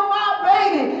kill my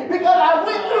baby, because I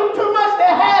went through too much to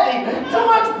have him, too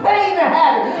much pain to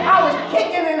have him. I was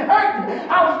kicking and hurting.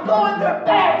 I was going to the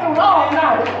bathroom all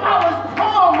night. I was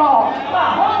normal. My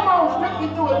hormones took me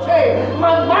through a change.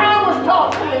 My mind was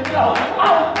tossing and fro. I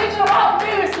was thinking about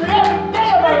ministry every day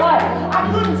of my life. I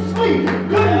couldn't sleep,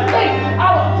 couldn't think. I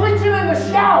was preaching in the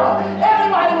shower.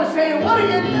 Everybody was saying, what are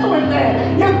you doing there?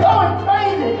 You're going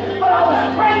crazy. But I was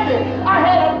pregnant. I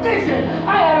had a vision.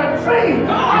 I had a dream.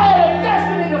 I had a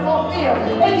destiny to fulfill.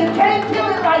 And you can't kill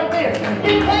it like this.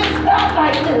 You can't stop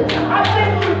like this. I've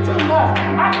been through too much.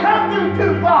 I come through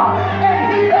too far.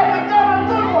 And he that begun a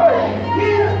good work, he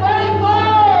is faithful.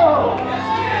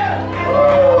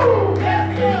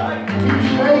 He's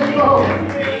faithful.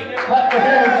 Clap your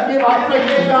hands and give our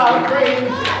faithful God praise.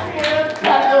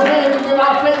 Clap your hands and give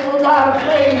our faithful God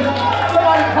praise.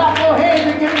 Somebody clap your hands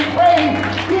and give him praise.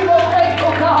 He's a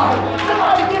faithful God.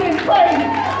 Somebody give him praise.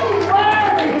 He's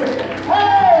worthy.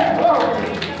 Hey, glory.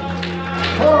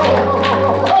 Oh,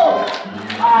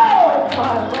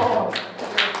 my Lord.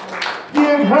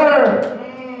 Give her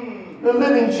the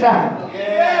living child.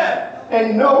 Yes.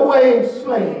 And no way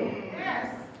slave.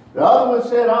 The other one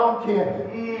said, I don't care.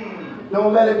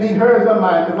 Don't let it be hers or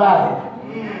mine,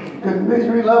 divided. Because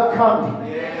misery love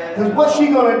company. Because what's she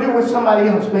going to do with somebody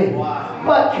else's baby?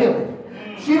 But kill it.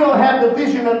 She don't have the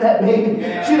vision of that baby.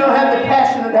 She don't have the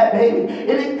passion of that baby.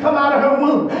 It didn't come out of her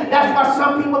womb. That's why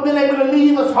some people have been able to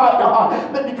leave us heart to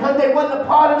heart. But because they wasn't a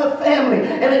part of the family,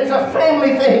 and it's a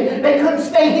family thing, they couldn't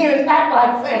stay here and act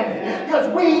like family.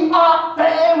 Because we are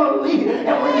family.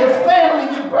 And when you're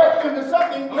family, you birth into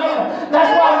something greater.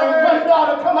 That's why when one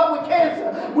daughter come up with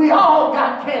cancer, we all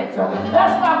got cancer.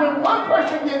 That's why when one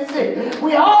person gets sick,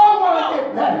 we all want to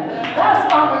get better.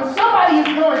 That's why when somebody is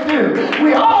going through,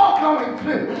 we all going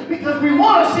through. Because we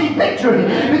want to see victory.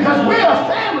 Because we are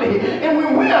family. And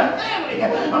when we are family,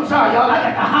 I'm sorry, y'all, I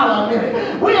got to holler a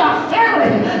minute. We are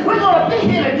family. We're going to be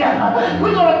here together.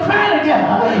 We're going to cry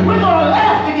together. We're going to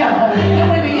laugh together. And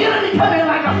when the enemy comes in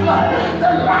like a flood,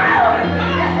 the lion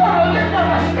is going to lift up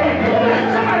a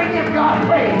standard. Somebody give God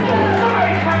praise.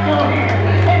 Somebody clap your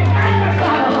hands and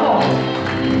magnify the Lord.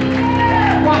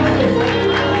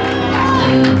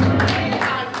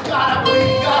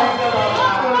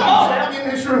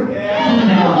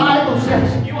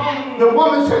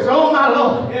 says, oh my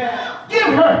Lord, Yeah. give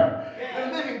her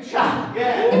the living child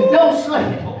and don't slay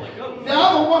it. The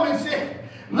other woman said,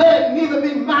 let it neither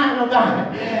be mine or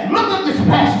thine. Look at this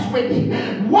passage with me.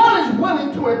 One is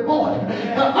willing to abort.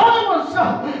 The other one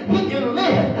says he can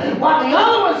live, while the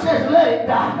other one says let it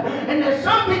die. And there's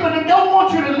some people that don't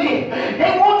want you to live.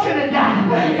 They want you to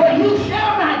die. But you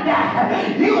shall not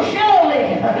die. You shall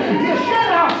live. You shall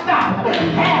not stop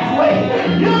halfway.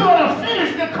 You're going to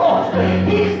finish the course.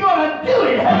 He's going to do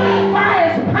it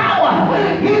by his power.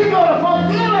 He's going to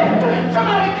fulfill it.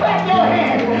 Somebody clap your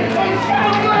hands and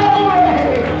shout glory.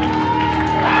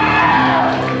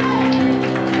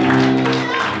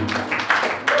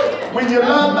 When you're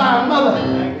loved by a mother,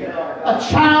 a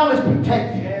child is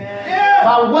protected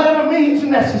by whatever means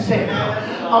necessary.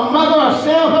 A mother will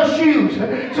sell her shoes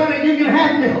so that you can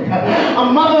have milk.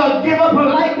 A mother will give up her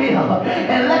light bill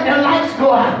and let the lights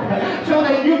go out so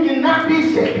that you cannot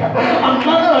be sick. A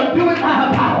mother will do it by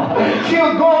her power.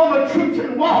 She'll go over troops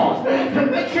and walls to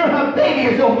make sure her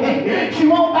baby is okay. She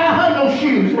won't buy her no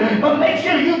shoes, but make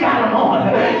sure you got them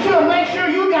on. She'll make sure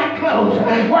you got clothes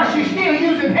while she's still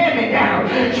using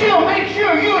hand-me-downs. She'll make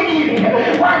sure you're eating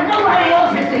while nobody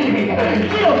else is eating.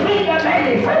 She'll feed the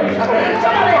baby first.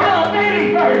 Somebody have a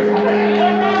baby first. When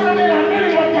there's been a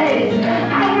million days I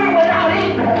went without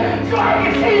eating so I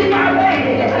can feed my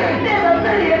baby. There's a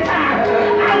million times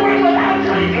I went without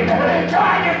drinking so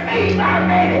I can feed my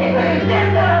baby.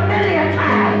 There's been a million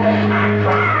times I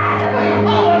cried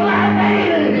over my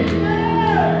baby.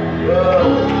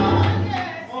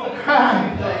 I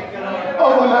cried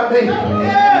over my baby.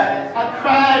 I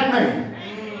cried, man.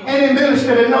 Any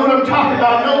minister that know what I'm talking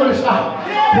about, know what it's like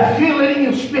to feel it in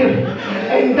your spirit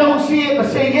and don't see it, but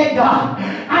say, yeah, God,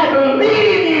 I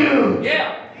believe you.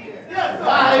 Yeah. The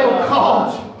Bible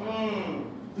calls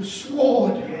the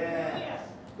sword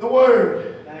the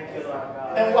word.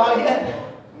 And while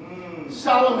yet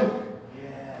Solomon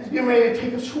is getting ready to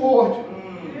take a sword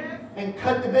and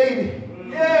cut the baby,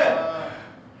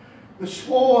 the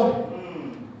sword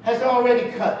has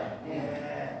already cut.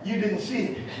 You didn't see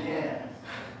it.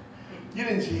 You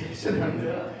didn't see it. Sit down.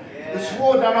 The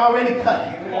sword done already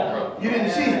cut. You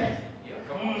didn't see it.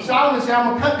 Solomon said, I'm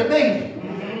going to cut the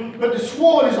baby. But the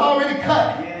sword is already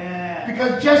cut.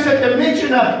 Because just at the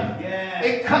mention of it,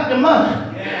 it cut the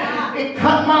mother. It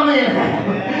cut mama in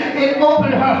half. It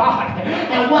opened her heart.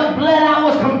 And what bled out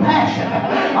was compassion.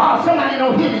 Oh, somebody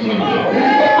don't hear me in here.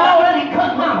 It already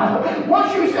cut mama.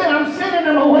 Once you said, I'm sending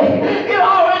them away, it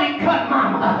already cut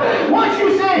mama. Once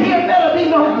you said, he'll never be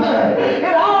no good,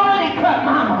 it already cut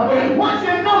mama. Once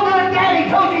you no good daddy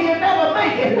told you you'd never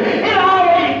make it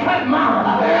already cut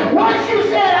mama. Once you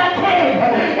said, I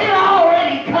can't, it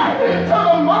already cut.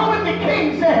 So the moment the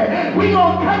king said, we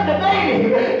gonna cut the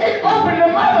baby, it opened the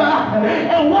mother up.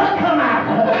 And what come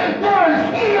out? There is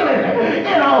healing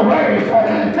in her words.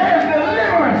 There's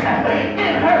deliverance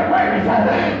in her words.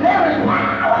 There is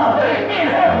power in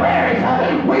her words.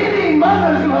 We need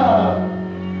mother's love.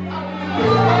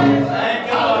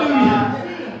 Hallelujah.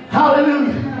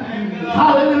 Hallelujah.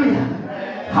 Hallelujah.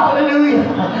 Hallelujah.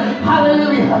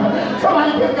 Hallelujah.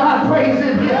 Somebody give God praise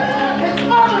in here. It's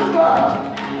mother's love.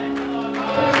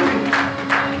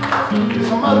 It's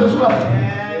a mother's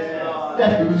love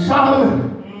that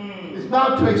Solomon is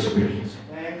about to experience.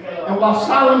 And while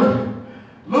Solomon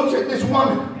looks at this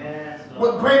woman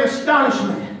with great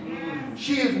astonishment,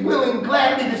 she is willing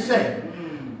gladly to say,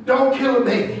 don't kill a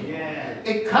baby.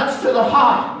 It cuts to the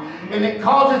heart and it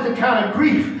causes the kind of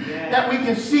grief that we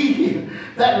can see here.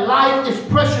 That life is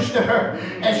precious to her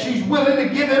and she's willing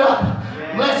to give it up.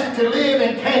 Blessed to live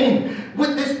and Cain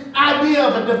with this idea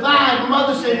of a divine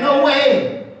mother said, no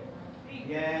way.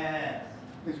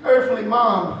 His earthly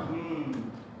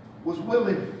mom was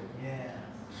willing,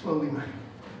 slowly, man,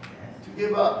 to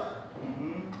give up.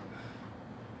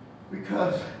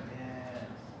 Because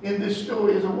in this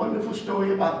story is a wonderful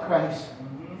story about Christ.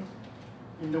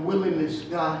 In the willingness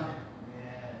God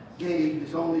gave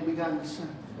his only begotten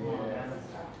Son.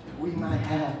 That we might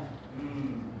have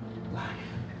life.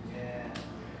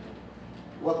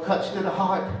 What cuts to the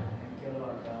heart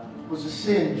was a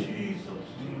sin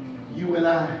you and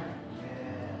I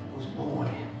was born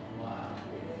in.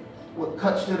 What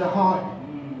cuts to the heart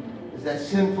is that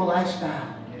sinful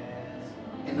lifestyle.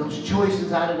 And those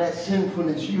choices out of that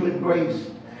sinfulness you embrace.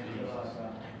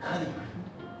 Cutting.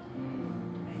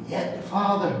 And yet the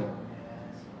Father,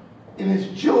 in his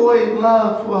joy and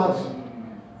love for us,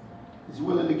 is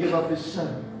willing to give up his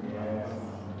Son.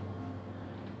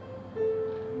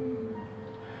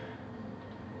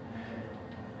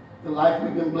 The life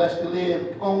we've been blessed to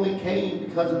live only came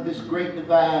because of this great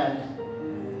divine.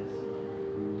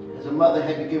 As a the mother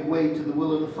had to give way to the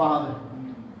will of the Father.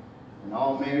 And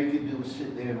all Mary could do was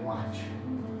sit there and watch.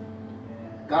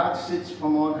 God sits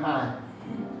from on high,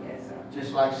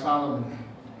 just like Solomon.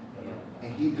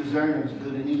 And he discerns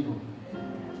good and evil.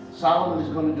 Solomon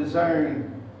is going to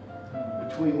discern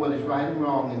between what is right and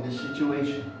wrong in this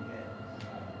situation.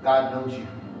 God knows you.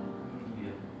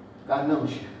 God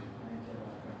knows you.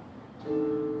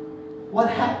 What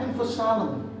happened for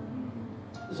Solomon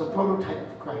is a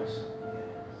prototype of Christ.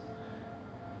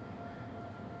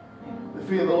 The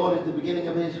fear of the Lord is the beginning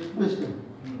of his wisdom.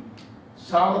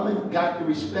 Solomon got the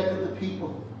respect of the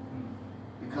people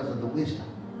because of the wisdom.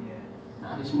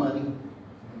 Not his money,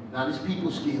 not his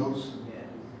people skills,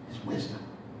 his wisdom.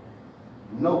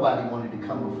 Nobody wanted to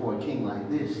come before a king like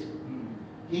this.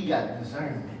 He got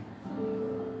discernment.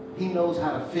 He knows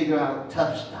how to figure out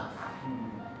tough stuff.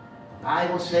 The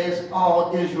Bible says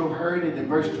all Israel heard it in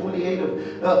verse 28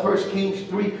 of 1 Kings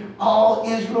 3. All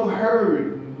Israel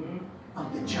heard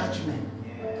of the judgment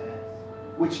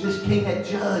which this king had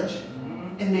judged.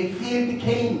 And they feared the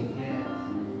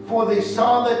king. For they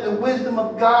saw that the wisdom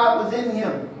of God was in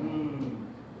him.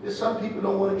 There's some people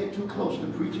don't want to get too close to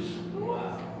preachers.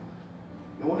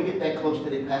 They want to get that close to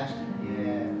their pastor.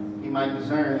 He might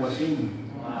discern what's in you.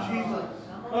 Jesus.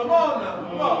 Come on now.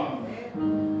 Come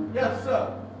on. Yes,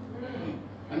 sir.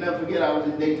 I never forget, I was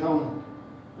in Daytona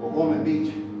or Ormond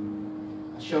Beach.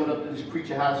 I showed up to this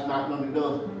preacher house knocking on the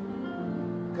door.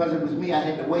 Because it was me, I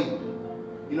had to wait.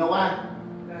 You know why?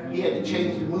 He had to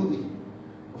change the movie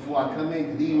before I come in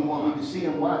because he didn't want me to see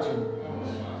him watching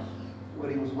what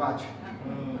he was watching.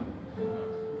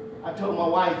 I told my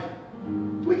wife,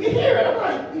 we can hear it. I'm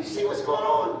like, you see what's going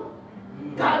on?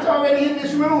 God's already in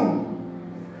this room.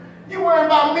 You worry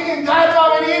about me and God's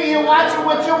already in here watching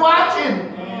what you're watching.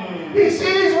 He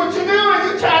sees what you're doing.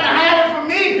 You're trying to hide it from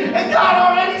me, and God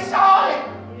already saw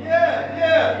it.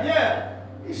 Yeah.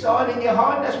 He saw it in your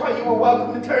heart. That's why you were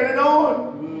welcome to turn it on.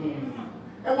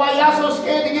 And why y'all so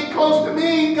scared to get close to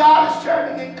me, God is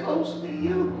trying to get close to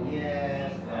you.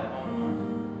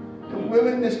 The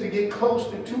willingness to get close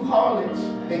to two harlots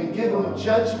and give them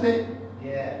judgment,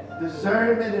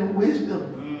 discernment, and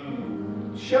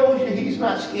wisdom shows you he's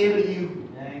not scared of you.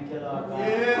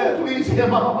 Oh, please hear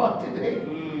my heart today.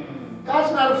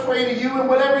 God's not afraid of you, and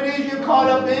whatever it is you're caught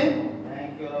up in,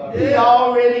 he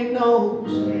already knows.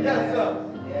 Yes, sir.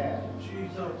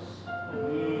 Jesus.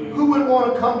 Who would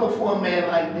want to come before a man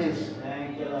like this?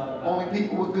 Only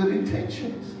people with good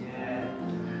intentions.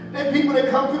 There are people that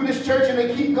come through this church and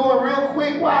they keep going real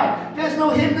quick. Why? There's no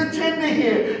hidden agenda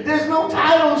here. There's no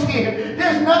titles here.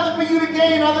 There's nothing for you to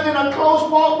gain other than a close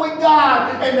walk with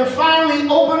God and to finally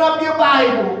open up your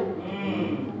Bible.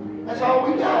 That's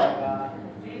all we got.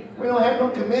 We don't have no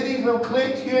committees, no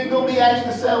cliques. You ain't going to be asked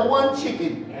to sell one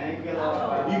chicken.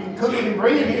 You can cook it and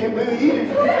bring it here and we'll eat it.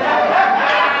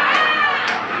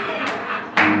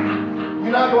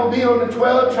 You're not going to be on the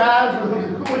 12 tribes.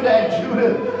 Who was that?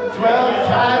 Judah. 12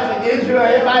 tribes of Israel.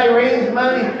 Everybody raised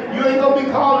money. You ain't going to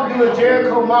be called to do a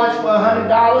Jericho march for $100.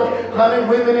 100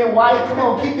 women in white. Come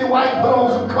on, keep your white, put on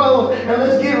some clothes, and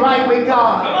let's get right with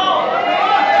God.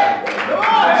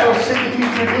 I'm so sick of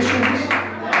these traditions.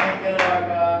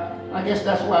 I guess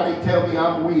that's why they tell me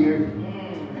I'm weird.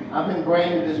 I've been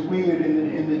branded as weird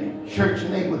in the church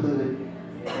neighborhood.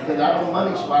 Because I don't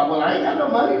money swap. Well, I ain't got no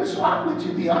money to swap with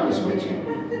you, to be honest with you.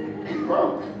 I'm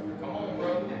broke.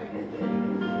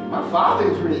 My father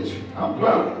is rich. I'm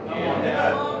broke.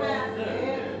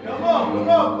 Come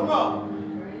on.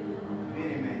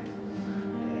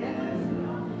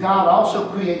 God also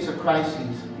creates a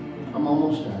crisis. I'm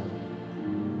almost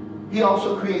done. He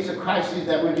also creates a crisis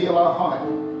that reveal our heart.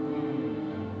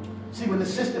 See, when the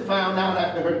sister found out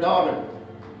after her daughter,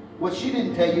 what she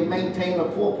didn't tell you, maintained a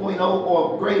 4.0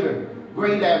 or greater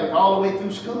grade average all the way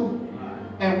through school,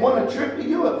 and won a trip to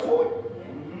Europe for it,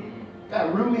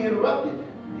 got rudely interrupted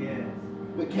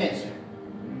with cancer.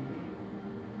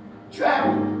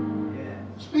 Traveled,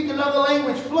 speak another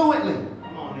language fluently.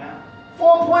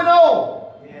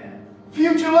 4.0.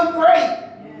 Future looked great.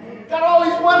 Got all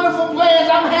these wonderful plans.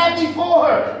 I'm happy for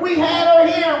her. We had her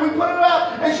here. We put her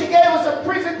up. And she gave us a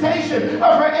presentation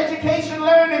of her education,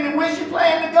 learning, and where she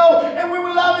planned to go. And we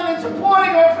were loving and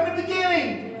supporting her from the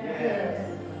beginning.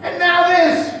 And now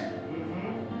this.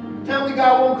 Tell me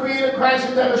God won't create a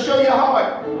crisis that will show your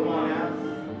heart.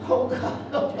 Oh,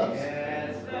 God, help us.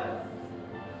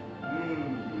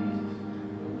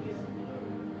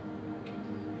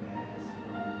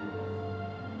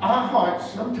 Our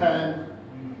hearts sometimes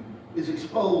is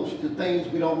exposed to things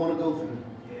we don't want to go through.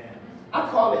 I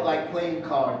call it like playing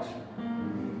cards.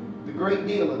 The great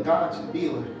dealer, God's the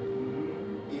dealer.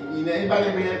 You know, anybody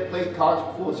ever had played cards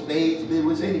before? Spades, it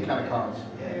was any kind of cards.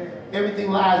 Everything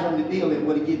lies on the dealer and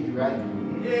what he gives you, right?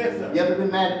 Yes, sir. You ever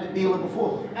been mad at the dealer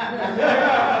before?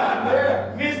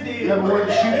 Misdeal. You ever wanted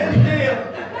to shoot him? Misdeal.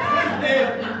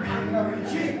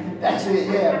 That's it,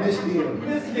 yeah, misdeal.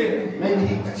 Misdeal. Maybe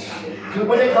he,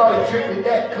 what they call it, trick the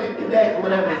deck, click the deck, or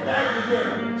whatever.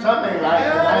 Something ain't right,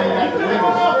 'cause I ain't got the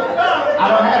winners. I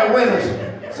don't have the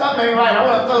winners. Something ain't right, I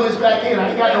want to throw this back in, I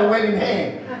ain't got no winning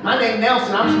hand. My name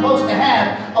Nelson, I'm supposed to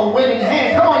have a winning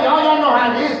hand. Come on, y'all know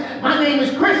how it is. My name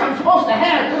is Chris, I'm supposed to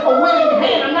have a winning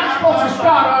hand. I'm not supposed to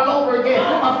start all over again.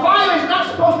 A fire is not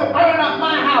supposed to burn up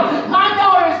my house. My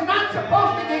daughter is not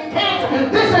supposed to get cancer.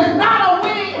 This is not a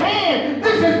winning hand.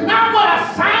 This is not what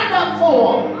I signed up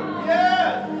for.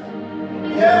 Yes.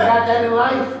 You ever got that in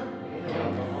life?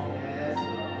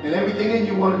 And everything in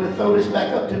you wanted to throw this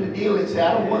back up to the dealer and say,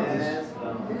 I don't want this.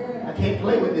 I can't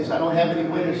play with this. I don't have any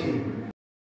winners here.